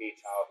so to be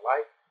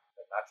childlike,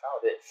 but not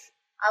childish.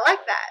 I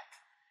like that.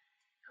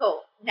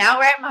 Cool.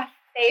 Now we're at my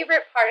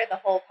favorite part of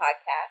the whole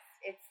podcast.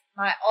 It's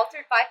my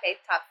Altered by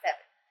Faith Top 7.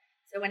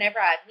 So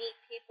whenever I meet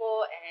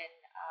people and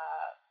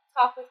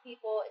talk with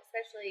people,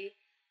 especially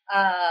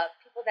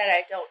people that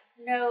I don't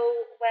know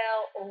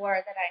well or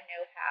that I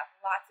know have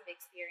lots of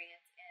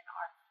experience in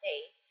our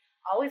faith,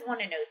 I always want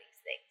to know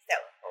these things. So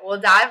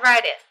we'll dive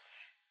right in.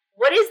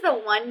 What is the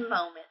one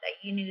moment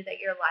that you knew that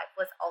your life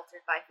was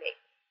altered by faith?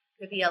 It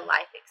could be a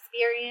life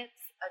experience,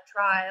 a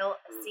trial,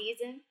 a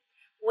season.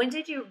 When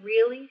did you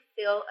really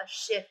feel a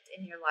shift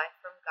in your life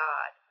from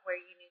God where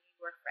you knew you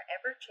were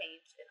forever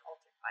changed and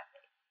altered by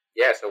faith?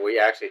 Yeah, so we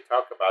actually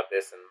talked about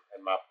this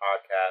in my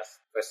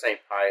podcast for St.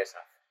 Pius.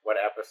 What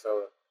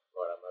episode?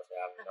 Lord, I must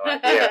have no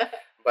idea.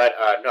 But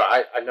no,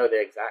 I know the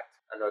exact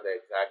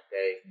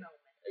day.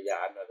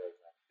 Yeah, I know the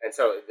exact. And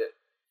so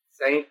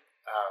Saint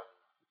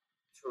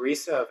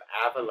Teresa of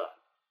Avila,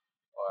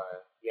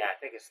 I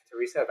think it's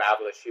Teresa of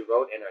Avila. She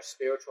wrote in her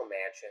Spiritual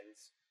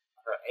Mansions,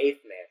 her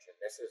 8th mansion.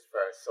 This is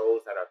for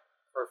souls that are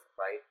perfect,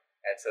 right?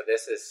 And so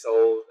this is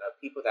souls,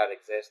 people that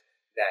exist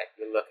that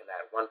you're looking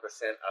at 1%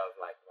 of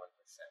like 1%,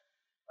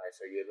 right?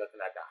 So you're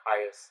looking at the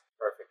highest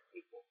perfect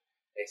people.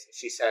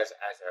 She says,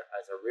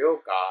 as a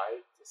real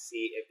guide to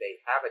see if they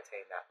have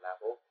attained that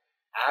level,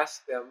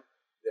 ask them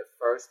the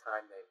first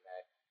time they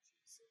met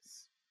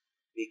Jesus,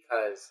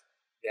 because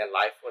their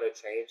life would have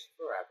changed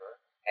forever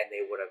and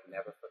they would have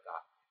never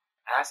forgotten.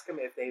 Ask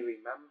them if they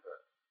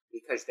remember,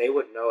 because they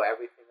would know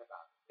everything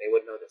about it. They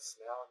would know the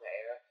smell in the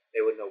air. They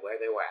would know where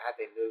they were at.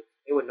 They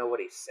would know what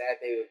he said.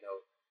 They would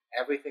know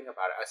everything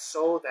about it. A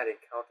soul that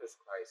encounters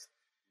Christ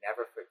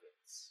never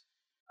forgets.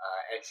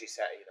 And she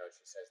says that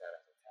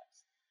as a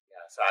test.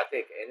 Yeah, so I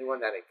think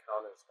anyone that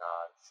encounters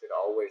God should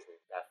always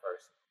read that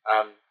first.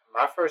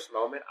 My first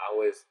moment, I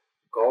was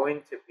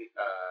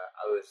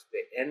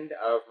the end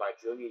of my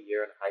junior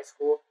year in high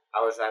school. I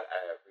was at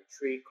a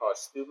retreat called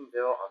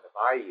Steubenville on the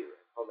Bayou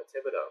in Houma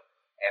Thibodeau,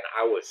 and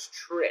I was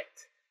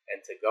tricked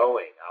into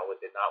going. I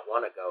did not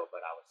want to go, but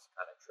I was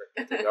kind of tricked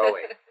into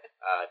going.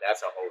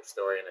 That's a whole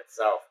story in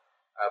itself.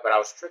 But I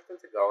was tricked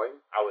into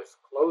going. I was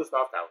closed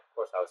off. Now, of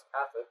course, I was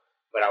Catholic,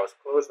 but I was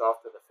closed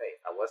off to the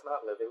faith. I was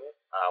not living it.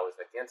 I was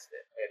against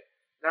it. And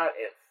not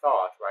in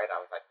thought, right? I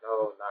was like,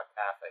 no, not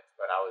Catholics.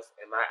 But I was,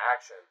 in my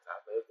actions, I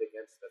lived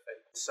against the faith.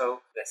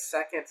 So the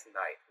second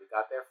night, we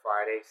got there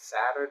Friday,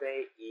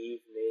 Saturday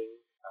evening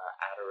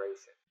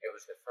adoration. It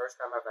was the first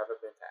time I've ever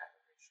been to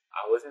adoration.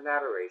 I was in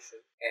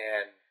adoration,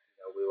 and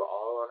we were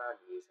all on our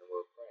knees and we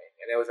were praying.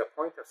 And there was a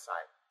point of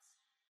silence.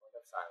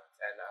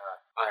 And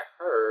I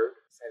heard,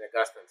 St.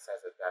 Augustine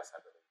says it best,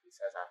 I believe. He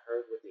says, I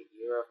heard with the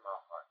ear of my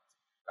heart.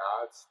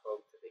 God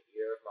spoke to the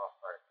ear of my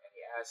heart, and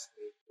he asked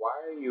me, why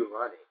are you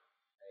running?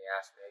 And he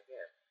asked me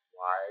again,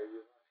 why are you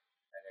running?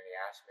 And then he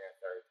asked me a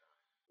third time,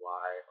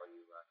 why are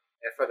you running?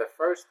 And for the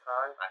first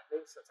time, I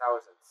think since I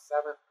was in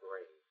 7th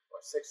grade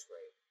or 6th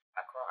grade,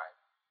 I cried.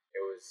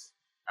 It was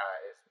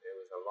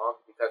a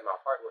long, because my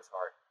heart was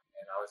hardened,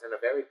 and I was in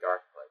a very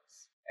dark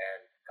place.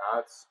 And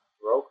God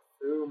broke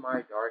through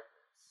my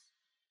darkness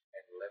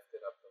and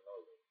lifted up the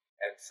lowly.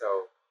 And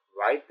so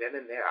right then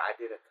and there, I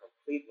did a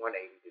complete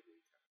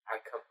 180-degree turn. I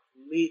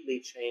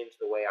completely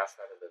changed the way I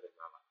started living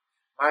my life.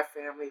 My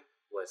family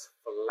was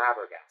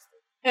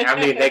flabbergasted. I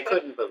mean, they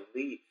couldn't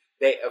believe.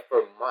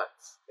 For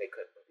months they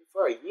couldn't believe.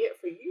 For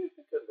years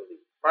they couldn't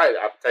believe. Right,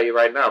 I'll tell you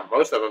right now,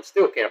 most of them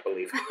still can't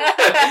believe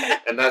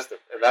it. and that's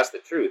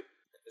the truth.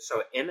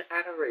 So in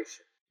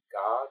adoration,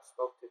 God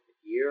spoke to the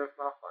ear of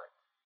my heart,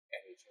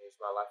 and He changed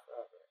my life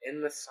forever. In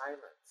the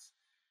silence,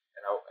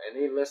 and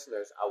any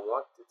listeners, I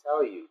want to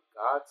tell you,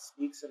 God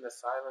speaks in the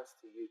silence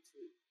to you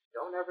too.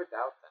 Don't ever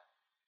doubt that.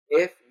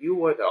 If you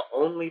were the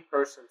only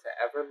person to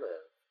ever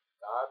live,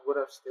 God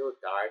would have still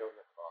died on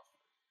the cross.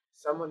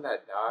 Someone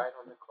that died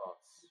on the cross,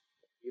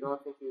 you don't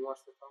think He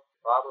wants to talk?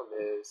 The problem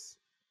is,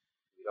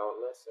 we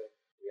don't listen.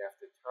 We have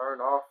to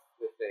turn off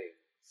the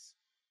things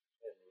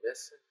and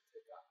listen to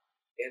God.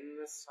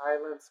 In the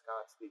silence,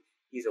 God speaks.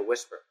 He's a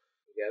whisperer.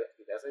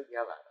 He doesn't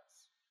yell at us.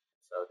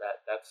 So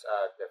that's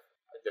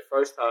the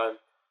first time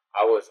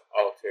I was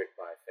altered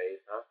by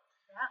faith, huh?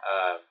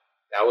 Yeah.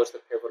 That was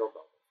the pivotal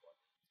moment for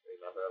me.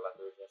 Remember, like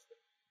it was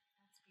yesterday.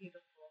 That's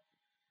beautiful.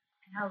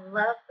 And I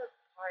love the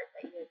part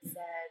that you had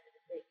said,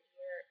 the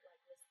ear,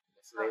 like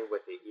listening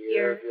with the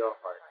ear of your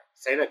heart.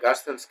 St.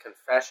 Augustine's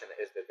Confession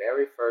is the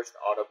very first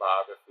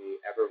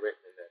autobiography ever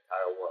written in the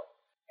entire world.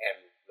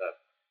 And look,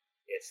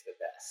 it's the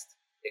best.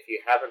 If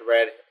you haven't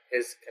read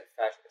his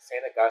confession,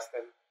 St.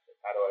 Augustine, the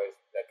title is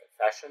The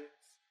Confessions,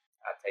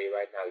 I'll tell you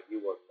right now,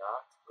 you will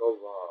not go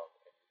wrong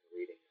in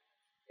reading it.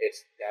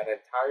 It's that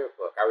entire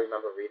book. I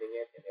remember reading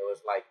it, and it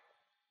was like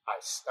I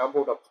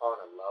stumbled upon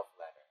a love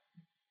letter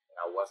that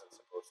I wasn't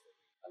supposed to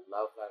read. A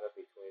love letter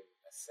between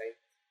a saint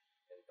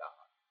and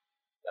God.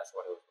 That's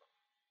what it was like.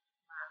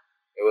 Wow.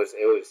 It was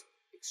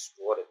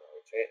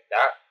extraordinary.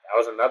 That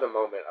was another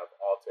moment of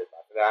altered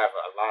life. I have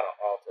a lot of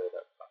altered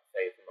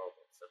faith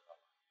moments in my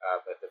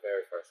life. But the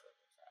very first one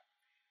was that.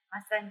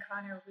 My son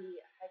Connor,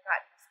 we had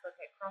gotten this book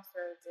at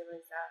Crossroads. It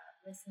was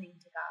Listening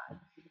to God,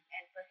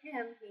 and for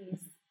him,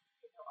 he's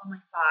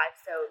only 5,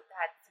 so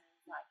that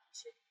seems like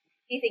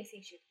he thinks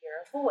he should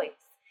hear a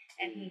voice,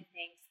 and he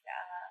thinks,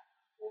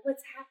 well,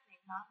 what's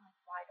happening, Mom? Like,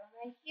 why don't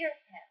I hear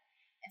him?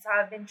 And so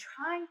I've been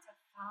trying to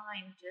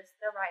find just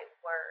the right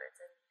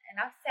words, and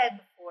I've said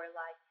before,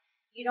 like,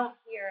 you don't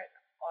hear an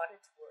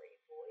auditory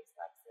voice,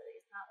 like, so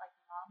it's not like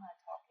Mama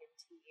talking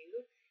to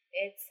you.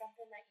 It's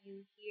something that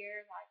you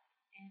hear, like,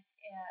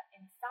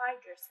 inside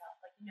yourself.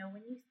 Like,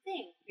 when you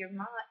think, your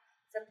mind,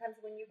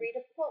 sometimes when you read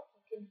a book,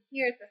 you can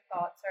hear the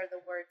thoughts or the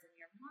words in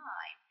your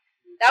mind.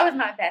 That was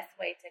my best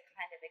way to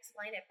kind of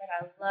explain it, but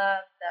I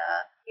love the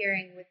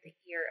hearing with the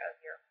ear of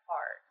your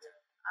heart.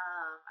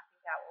 I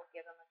think that will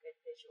give them a good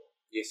visual.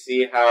 You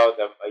see how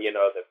the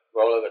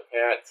role of the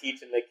parent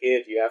teaching the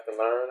kids, you have to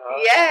learn,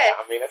 huh? Yes.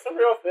 I mean, it's a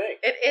real thing.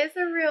 It is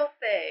a real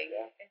thing.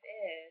 Yeah. It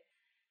is.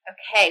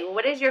 Okay, well,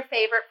 what is your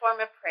favorite form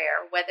of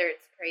prayer? Whether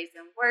it's praise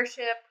and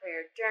worship,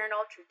 prayer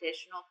journal,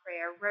 traditional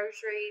prayer,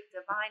 rosary,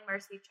 divine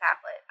mercy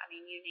chaplet. I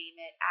mean, you name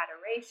it,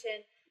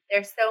 adoration.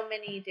 There's so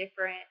many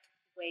different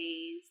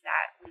ways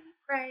that we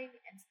pray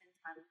and spend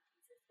time with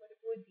Jesus. What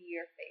would be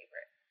your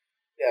favorite?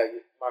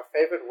 Yeah, my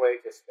favorite way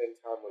to spend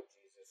time with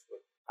Jesus,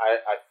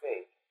 I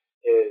think,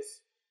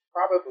 is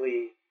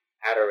probably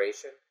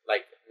adoration.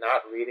 Like,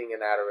 not reading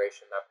in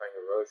adoration, not praying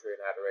a rosary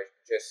in adoration,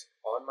 just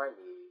on my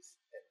knees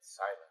in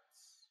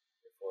silence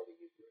before the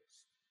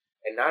Eucharist.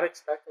 And not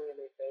expecting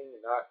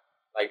anything, not,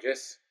 like,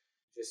 just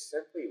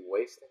simply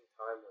wasting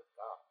time with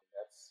God.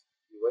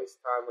 You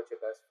waste time with your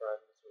best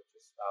friends, with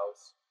your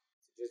spouse,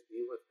 to just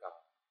be with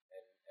God.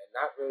 And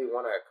not really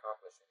want to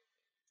accomplish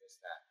anything, just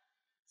that.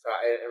 So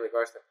in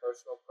regards to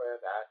personal prayer,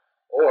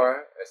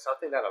 or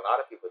something that a lot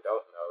of people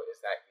don't know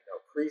is that,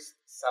 priests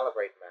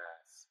celebrate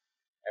Mass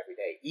every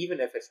day, even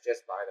if it's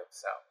just by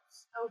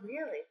themselves. Oh,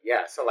 really?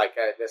 Yeah, so like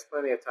there's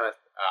plenty of times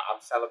I'm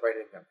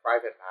celebrating a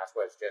private Mass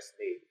where it's just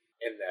me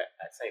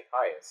at St.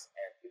 Pius,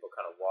 and people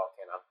kind of walk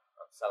in. I'm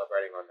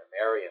celebrating on the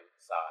Marian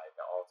side,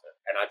 the altar,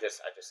 and I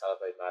just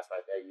celebrate Mass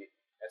right there.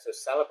 And so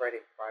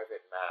celebrating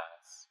private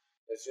Mass,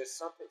 there's just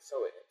something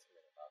so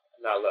intimate about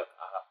it. Now look,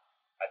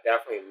 I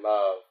definitely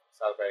love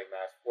celebrating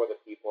Mass for the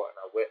people, and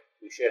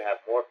we should have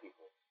more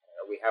people.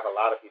 We have a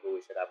lot of people. We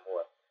should have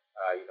more.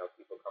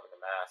 People coming to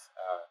Mass.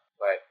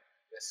 But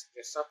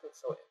there's something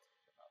so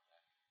intimate about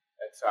that.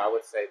 And so I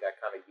would say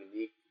that kind of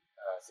unique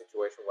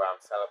situation where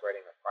I'm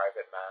celebrating a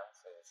private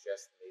Mass and it's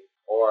just me,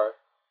 or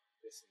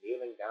just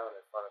kneeling down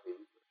in front of the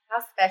Eucharist.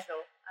 How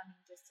special! I mean,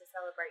 just to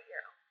celebrate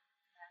your own.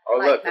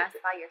 Mass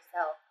by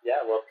yourself.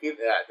 Yeah, well,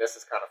 this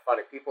is kind of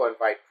funny. People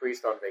invite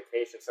priests on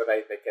vacation so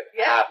they can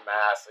have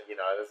Mass. And,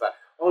 it's like,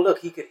 oh, look,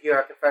 he could hear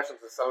our confessions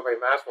and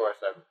celebrate Mass for us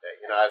every day.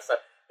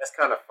 It's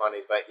kind of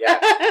funny. But,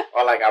 yeah,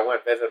 or like I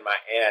went visit my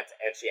aunt,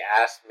 and she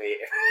asked me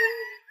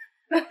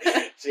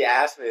She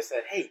asked me and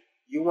said, "Hey,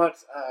 you want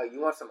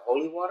some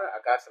holy water? I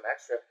got some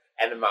extra."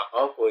 And then my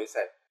uncle, he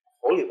said,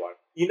 "Holy water?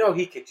 You know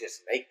he could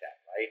just make that,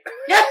 right?"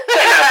 And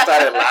I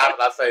started laughing.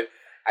 I said,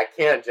 "I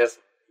can't just,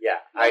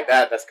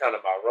 that's kind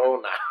of my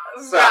role now."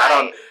 So right. I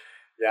don't,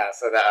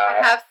 so that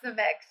I have some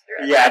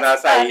extra. yeah,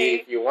 That's no, so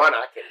funny. if you want,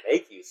 I can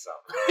make you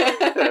some.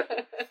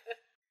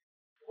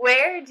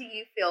 Where do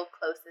you feel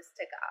closest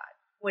to God?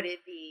 Would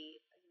it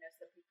be,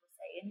 some people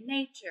say in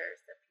nature,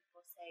 some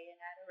people say in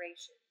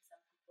adoration,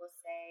 some people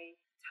say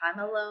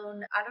time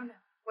alone. I don't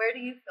know. Where do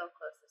you feel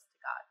closest to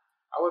God?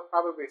 I would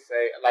probably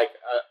say, like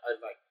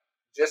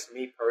just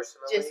me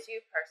personally. Just you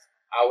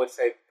personally. I would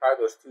say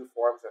probably those two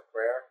forms of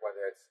prayer,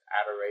 whether it's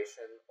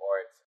adoration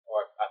or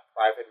a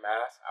private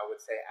mass. I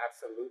would say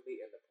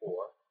absolutely in the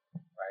poor,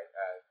 right?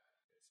 There's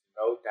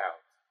no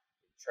doubt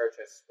the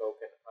church has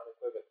spoken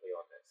unequivocally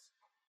on this,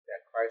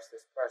 that Christ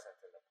is present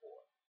in the poor,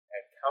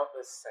 and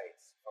countless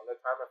saints from the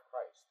time of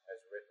Christ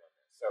has written on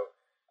this. So,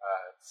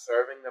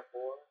 serving the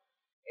poor,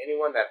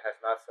 anyone that has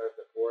not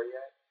served the poor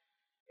yet,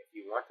 if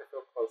you want to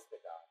feel close to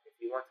God, if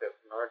you want to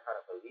learn how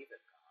to believe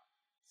in God,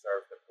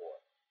 serve the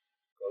poor.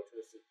 Go to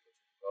the soup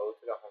kitchen. Go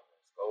to the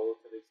homeless. Go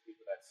to these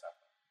people that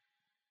suffer.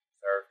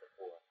 Serve the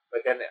poor.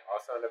 But then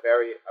also in a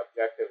very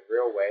objective,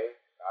 real way,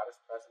 God is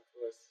present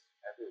to us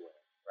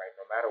everywhere, right?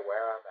 No matter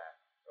where I'm at,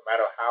 no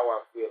matter how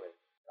I'm feeling,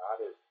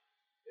 God is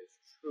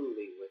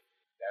truly with me.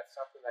 That's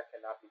something that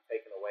cannot be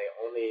taken away,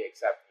 only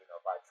except,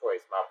 by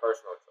choice, my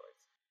personal choice.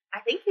 I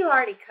think you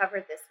already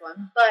covered this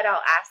one, but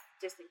I'll ask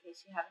just in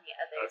case you have any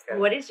others. Okay.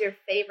 What is your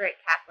favorite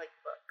Catholic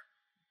book?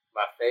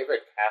 My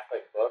favorite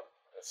Catholic book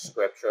is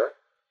Scripture.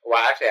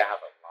 Well, actually, I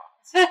have a lot.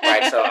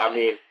 Right, so I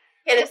mean,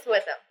 hit us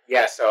with them.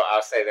 Yeah, so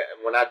I'll say that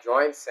when I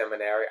joined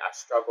seminary, I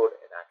struggled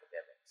in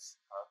academics,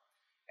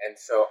 and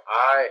so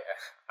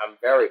I'm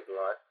very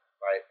blunt,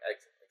 right?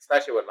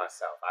 Especially with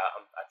myself.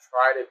 I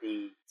try to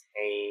be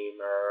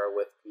tamer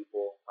with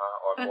people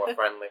or more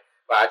friendly,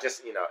 but I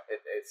just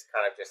it's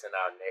kind of just in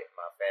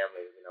my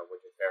family,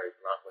 we're just very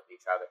blunt with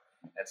each other.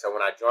 And so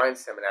when I joined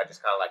seminary, I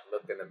just kind of like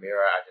looked in the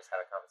mirror. I just had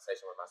a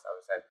conversation with myself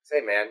and said,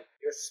 "Say, man,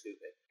 you're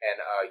stupid,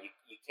 and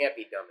you can't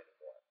be dumb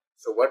anymore.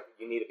 So what?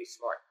 You need to be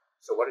smart.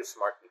 So what do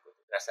smart people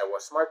do?" And I said,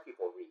 "Well, smart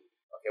people read.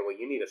 Okay, well,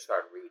 you need to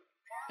start reading."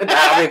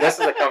 I mean, this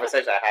is a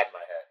conversation I had in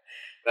my head.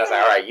 And I was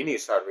like, "All right, you need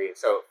to start reading."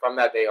 So from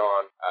that day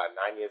on,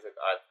 9 years ago,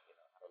 I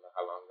don't know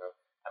how long ago,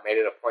 I made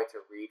it a point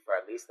to read for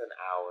at least an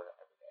hour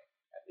every day,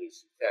 at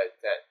least to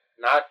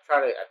not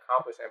try to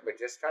accomplish it, but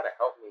just try to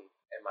help me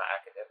in my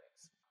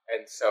academics.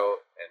 And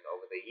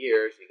over the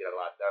years, you get a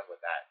lot done with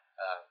that.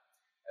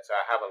 And so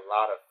I have a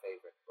lot of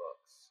favorite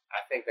books.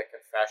 I think the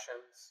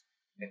Confessions,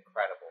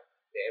 incredible.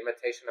 The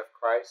Imitation of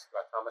Christ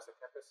by Thomas A.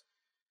 Kempis,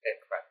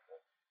 incredible.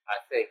 I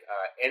think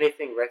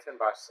anything written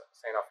by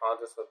St.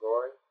 Alphonsus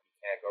Liguori, you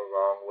can't go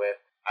wrong with.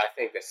 I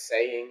think the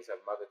sayings of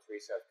Mother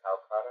Teresa of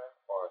Calcutta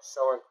are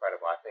so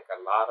incredible. I think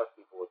a lot of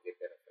people would get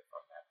benefit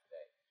from that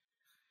today.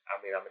 I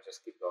mean, I'm going to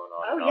just keep going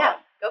on. Oh, yeah.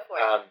 Go for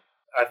it.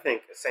 I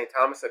think St.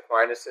 Thomas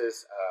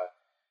Aquinas'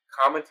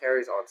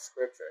 commentaries on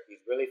Scripture.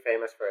 He's really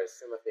famous for his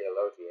Summa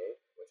Theologiae,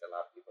 which a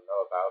lot of people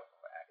know about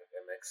for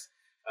academics.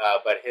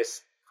 But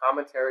his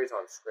commentaries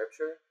on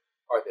Scripture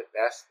are the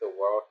best the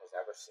world has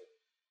ever seen.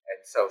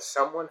 And so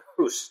someone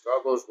who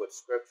struggles with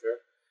Scripture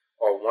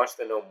or wants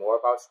to know more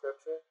about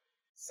Scripture,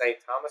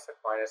 St. Thomas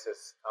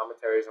Aquinas'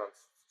 commentaries on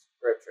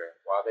Scripture,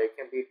 while they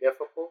can be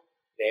difficult,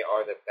 they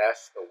are the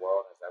best the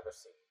world has ever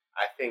seen.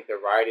 I think the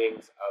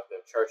writings of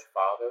the Church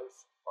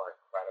Fathers are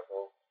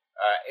incredible.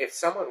 If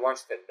someone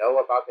wants to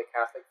know about the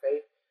Catholic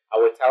faith, I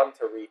would tell them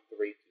to read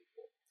 3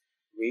 people.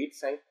 Read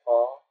St.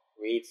 Paul,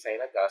 read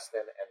St.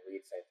 Augustine, and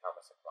read St.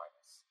 Thomas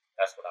Aquinas.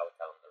 That's what I would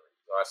tell them to read.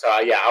 So,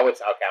 I'm going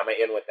to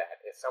end with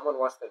that. If someone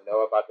wants to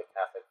know about the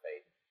Catholic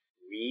faith,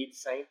 read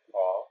St.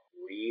 Paul,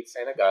 read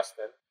St.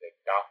 Augustine, the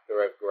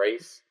Doctor of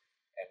Grace,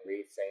 and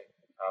read St.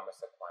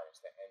 Thomas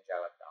Aquinas, the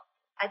Angelic Doctor.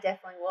 I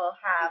definitely will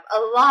have a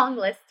long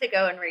list to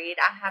go and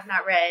read. I have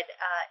not read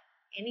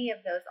any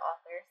of those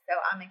authors, so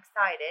I'm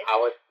excited.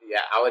 I would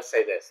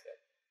say this then.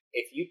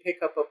 If you pick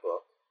up a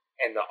book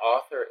and the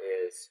author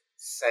is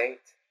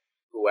Saint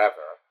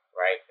whoever,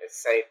 right? It's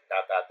Saint ...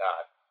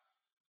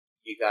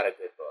 You got a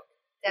good book.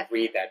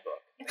 Definitely. Read that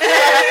book.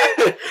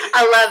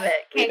 I love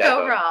it. Can't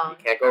go wrong.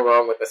 You can't go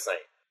wrong with the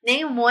saint.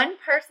 Name one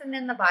person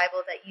in the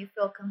Bible that you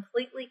feel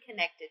completely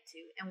connected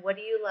to, and what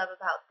do you love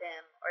about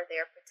them or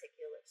their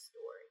particular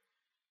story?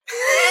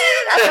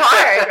 That's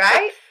hard,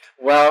 right?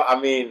 Well,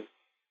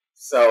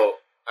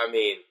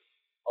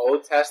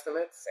 Old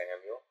Testament,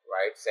 Samuel,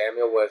 right?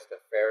 Samuel was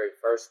the very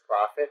first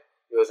prophet.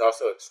 He was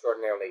also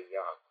extraordinarily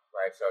young,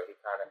 right? So he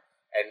kind of,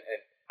 and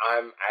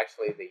I'm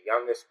actually the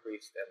youngest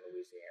priest in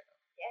Louisiana.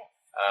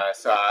 Yes.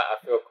 So I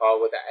feel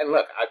called with that. And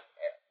look,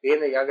 being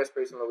the youngest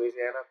priest in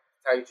Louisiana, to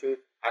tell you the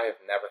truth, I have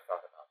never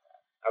thought about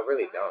that. I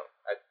really don't.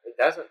 It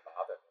doesn't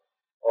bother me.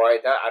 Or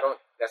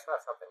that's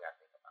not something I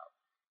think about.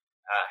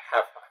 I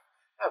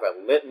have a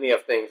litany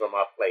of things on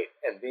my plate,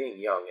 and being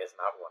young is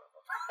not one of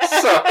them.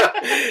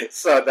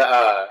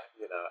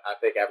 I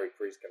think every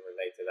priest can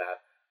relate to that.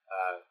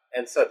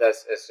 And so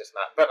it's just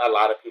not. But a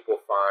lot of people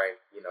find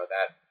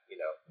that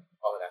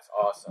oh, that's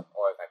awesome,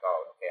 or it's like,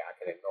 oh, okay, I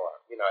can ignore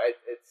them.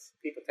 It's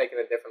people take it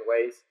in different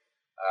ways.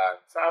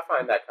 So I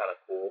find that kind of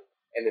cool.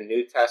 In the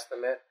New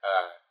Testament,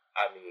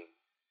 I mean,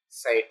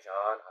 Saint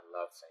John, I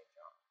love Saint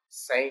John.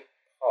 Saint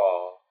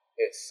Paul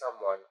is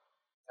someone.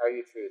 Tell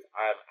you the truth,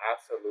 I am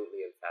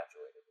absolutely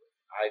infatuated with.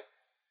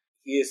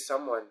 He is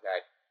someone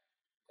that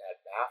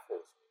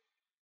baffles me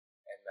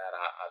and that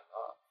I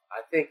love.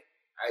 I think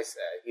I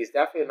said he's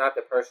definitely not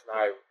the person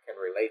I can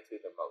relate to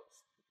the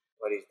most,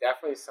 but he's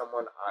definitely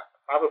someone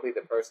probably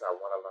the person I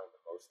want to learn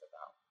the most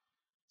about.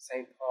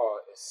 Saint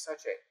Paul is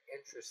such an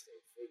interesting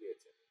figure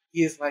to me.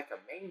 He is like a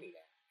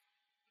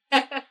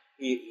maniac.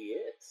 he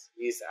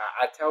is.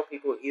 I tell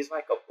people he's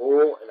like a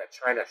bull in a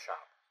china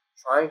shop,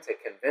 trying to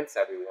convince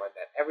everyone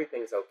that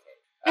everything's okay.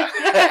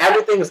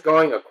 Everything's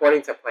going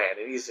according to plan,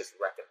 and he's just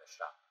wrecking the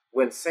shop.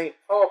 When Saint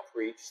Paul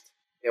preached,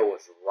 there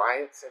was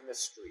riots in the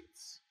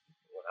streets.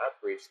 When I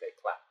preach, they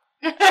clap.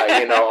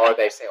 Or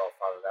they say, "Oh,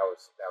 Father, that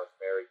was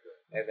very good."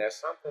 And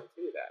there's something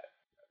to that.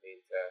 I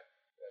mean,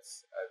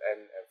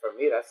 and for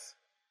me, that's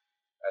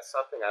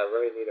something I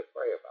really need to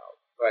pray about.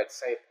 But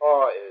Saint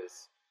Paul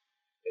is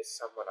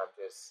someone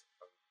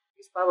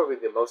he's probably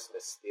the most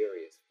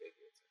mysterious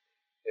figure to me.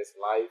 His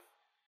life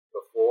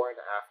before and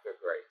after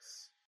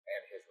grace,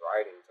 and his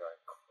writings are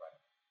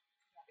incredible.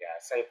 Yeah,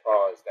 Saint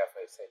Paul is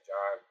definitely Saint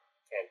John.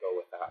 Can't go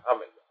without. I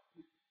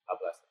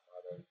bless the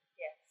Mother.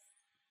 Yes.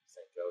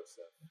 Saint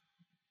Joseph.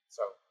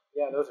 So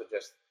yeah, those are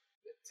just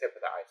the tip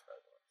of the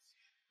iceberg ones.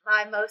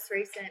 My most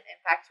recent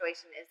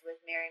infatuation is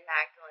with Mary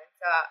Magdalene.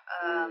 So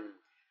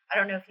I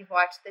don't know if you've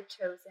watched The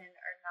Chosen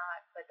or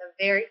not, but the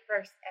very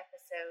first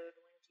episode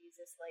when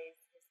Jesus lays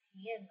his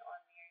hand on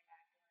Mary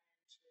Magdalene,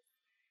 and she was,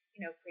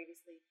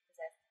 previously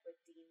possessed with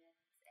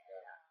demons,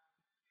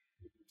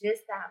 and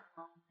just that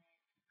moment,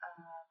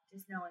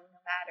 just knowing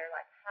no matter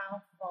like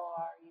how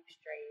far you've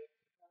strayed,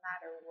 no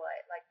matter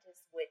what, like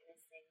just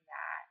witnessing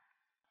that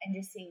and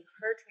just seeing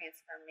her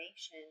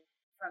transformation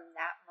from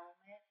that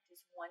moment,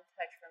 just one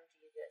touch from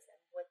Jesus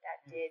and what that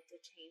did to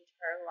change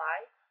her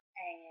life,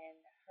 and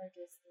her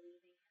just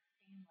leaving her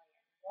family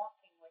and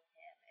walking with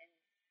him, and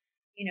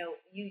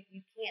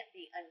you can't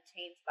be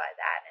unchanged by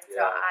that. And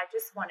so I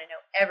just want to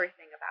know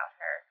everything about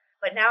her.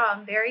 But now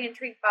I'm very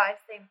intrigued by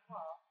St.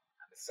 Paul.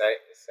 St.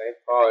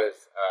 Paul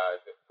is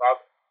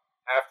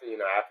after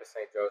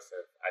St.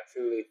 Joseph. I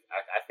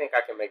think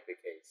I can make the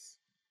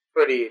case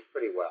pretty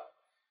well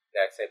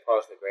that St. Paul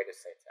is the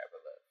greatest saint to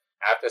ever live.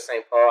 After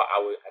St. Paul,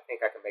 I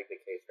think I can make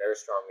the case very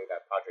strongly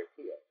that Padre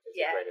Pio is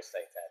the greatest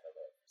saint to ever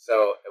live.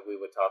 So we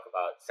would talk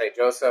about St.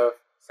 Joseph,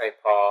 St.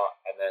 Paul,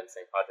 and then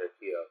St. Padre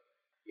Pio.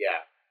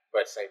 Yeah,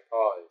 but St.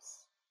 Paul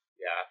is,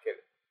 I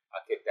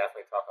could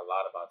definitely talk a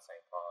lot about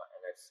St. Paul,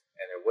 and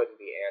it wouldn't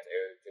be it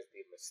would just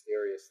be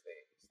mysterious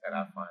things that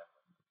I find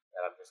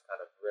that I'm just kind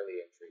of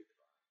really intrigued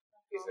by.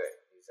 He's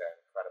an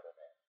incredible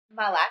man.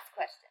 My last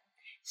question.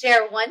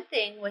 Share one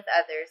thing with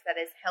others that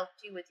has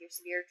helped you with your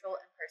spiritual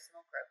and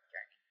personal growth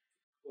journey.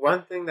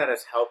 One thing that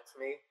has helped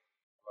me,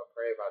 I'm going to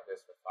pray about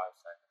this for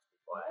 5 seconds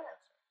before I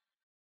answer.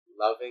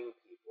 Loving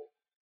people.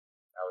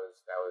 That was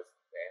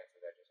the answer.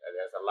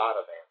 There's a lot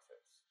of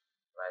answers,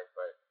 right?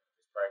 But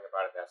just praying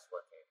about it, that's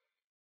what came.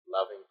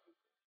 Loving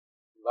people.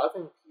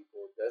 Loving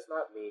people does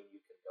not mean you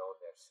condone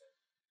their sin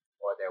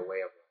or their way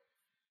of life.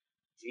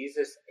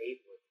 Jesus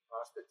ate with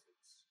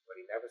prostitutes, but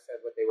he never said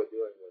what they were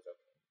doing was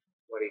okay.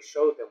 What he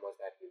showed them was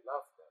that he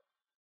loved them.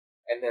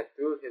 And then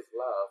through his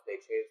love, they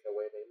changed the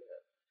way they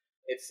live.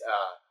 It's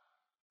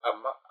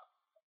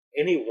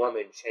any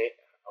woman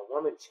a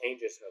woman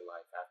changes her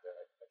life after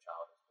a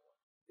child is born.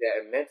 The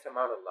immense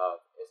amount of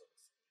love is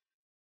insane.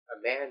 A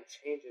man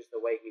changes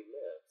the way he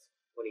lives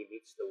when he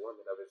meets the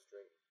woman of his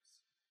dreams.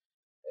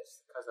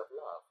 It's because of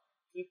love.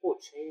 People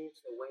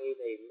change the way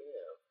they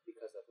live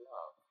because of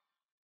love.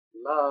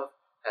 Love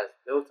has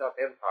built up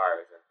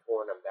empires and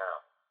torn them down.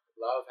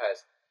 Love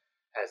has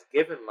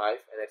given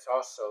life, and it's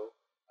also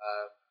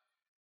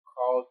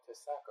called to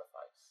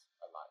sacrifice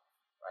a life,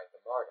 right?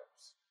 The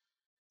martyrs.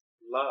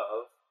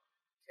 Love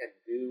can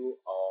do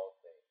all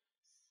things.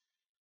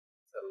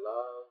 To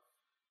love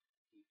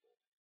people.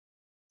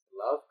 To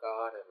love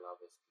God and love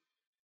his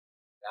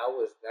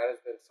people. That has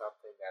been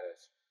something that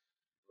has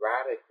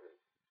radically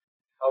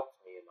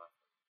helped me in my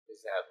life.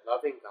 Is that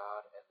loving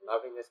God and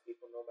loving his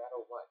people no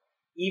matter what.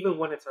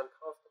 Even when it's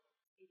uncomfortable.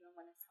 Even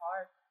when it's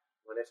hard.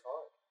 When it's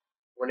hard.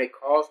 When it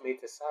calls me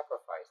to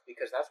sacrifice.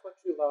 Because that's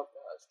what true love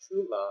does.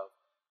 True love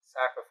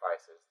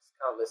sacrifices.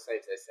 Countless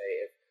saints, they say,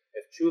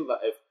 if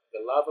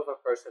the love of a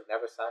person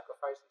never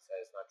sacrifices, he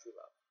says it's not true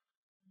love.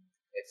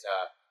 It's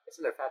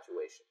an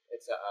infatuation.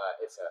 It's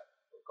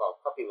we call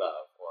it puppy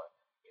love, or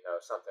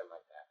something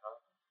like that. Huh?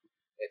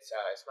 It's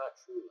not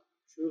true love.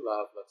 True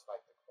love looks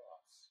like the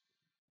cross.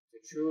 To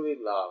truly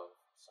love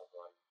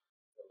someone,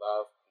 to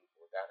love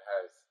people, that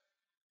has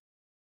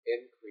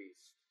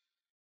increased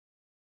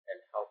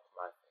and helped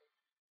my faith.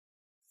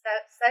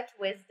 Such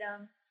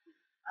wisdom,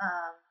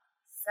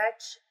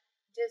 such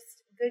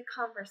just good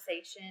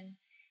conversation,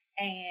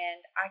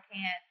 and I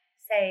can't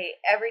say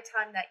every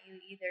time that you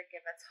either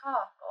give a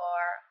talk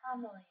or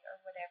homily or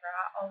whatever,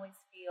 I always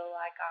feel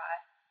like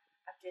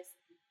I've just,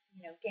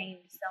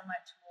 gained so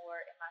much more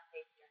in my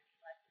faith journey,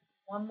 like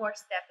one more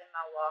step in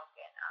my walk.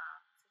 And so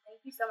thank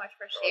you so much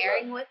for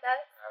sharing with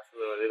us.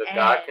 Absolutely.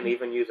 God can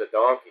even use a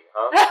donkey,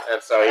 huh?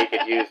 And so he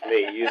could use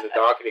me. Use a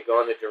donkey to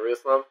go into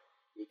Jerusalem.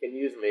 He can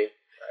use me.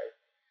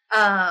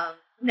 Right.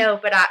 No,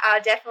 but I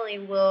definitely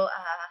will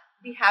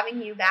be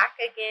having you back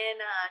again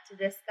to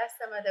discuss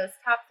some of those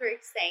top 3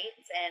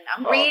 saints, and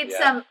read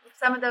some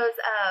of those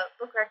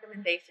book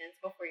recommendations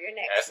before your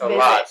next visit. That's a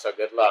lot, so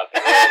good luck.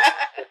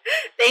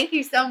 Thank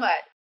you so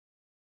much.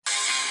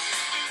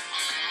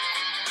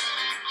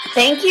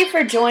 Thank you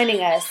for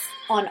joining us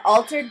on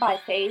Altered by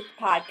Faith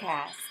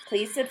podcast.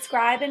 Please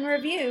subscribe and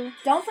review.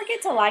 Don't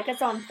forget to like us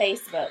on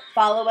Facebook,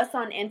 follow us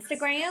on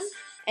Instagram,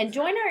 and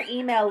join our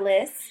email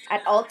list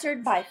at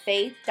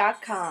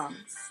alteredbyfaith.com.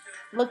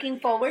 Looking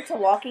forward to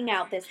walking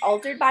out this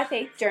Altered by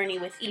Faith journey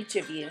with each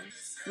of you.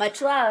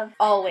 Much love,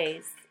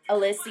 always.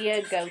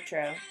 Alicia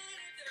Gotro.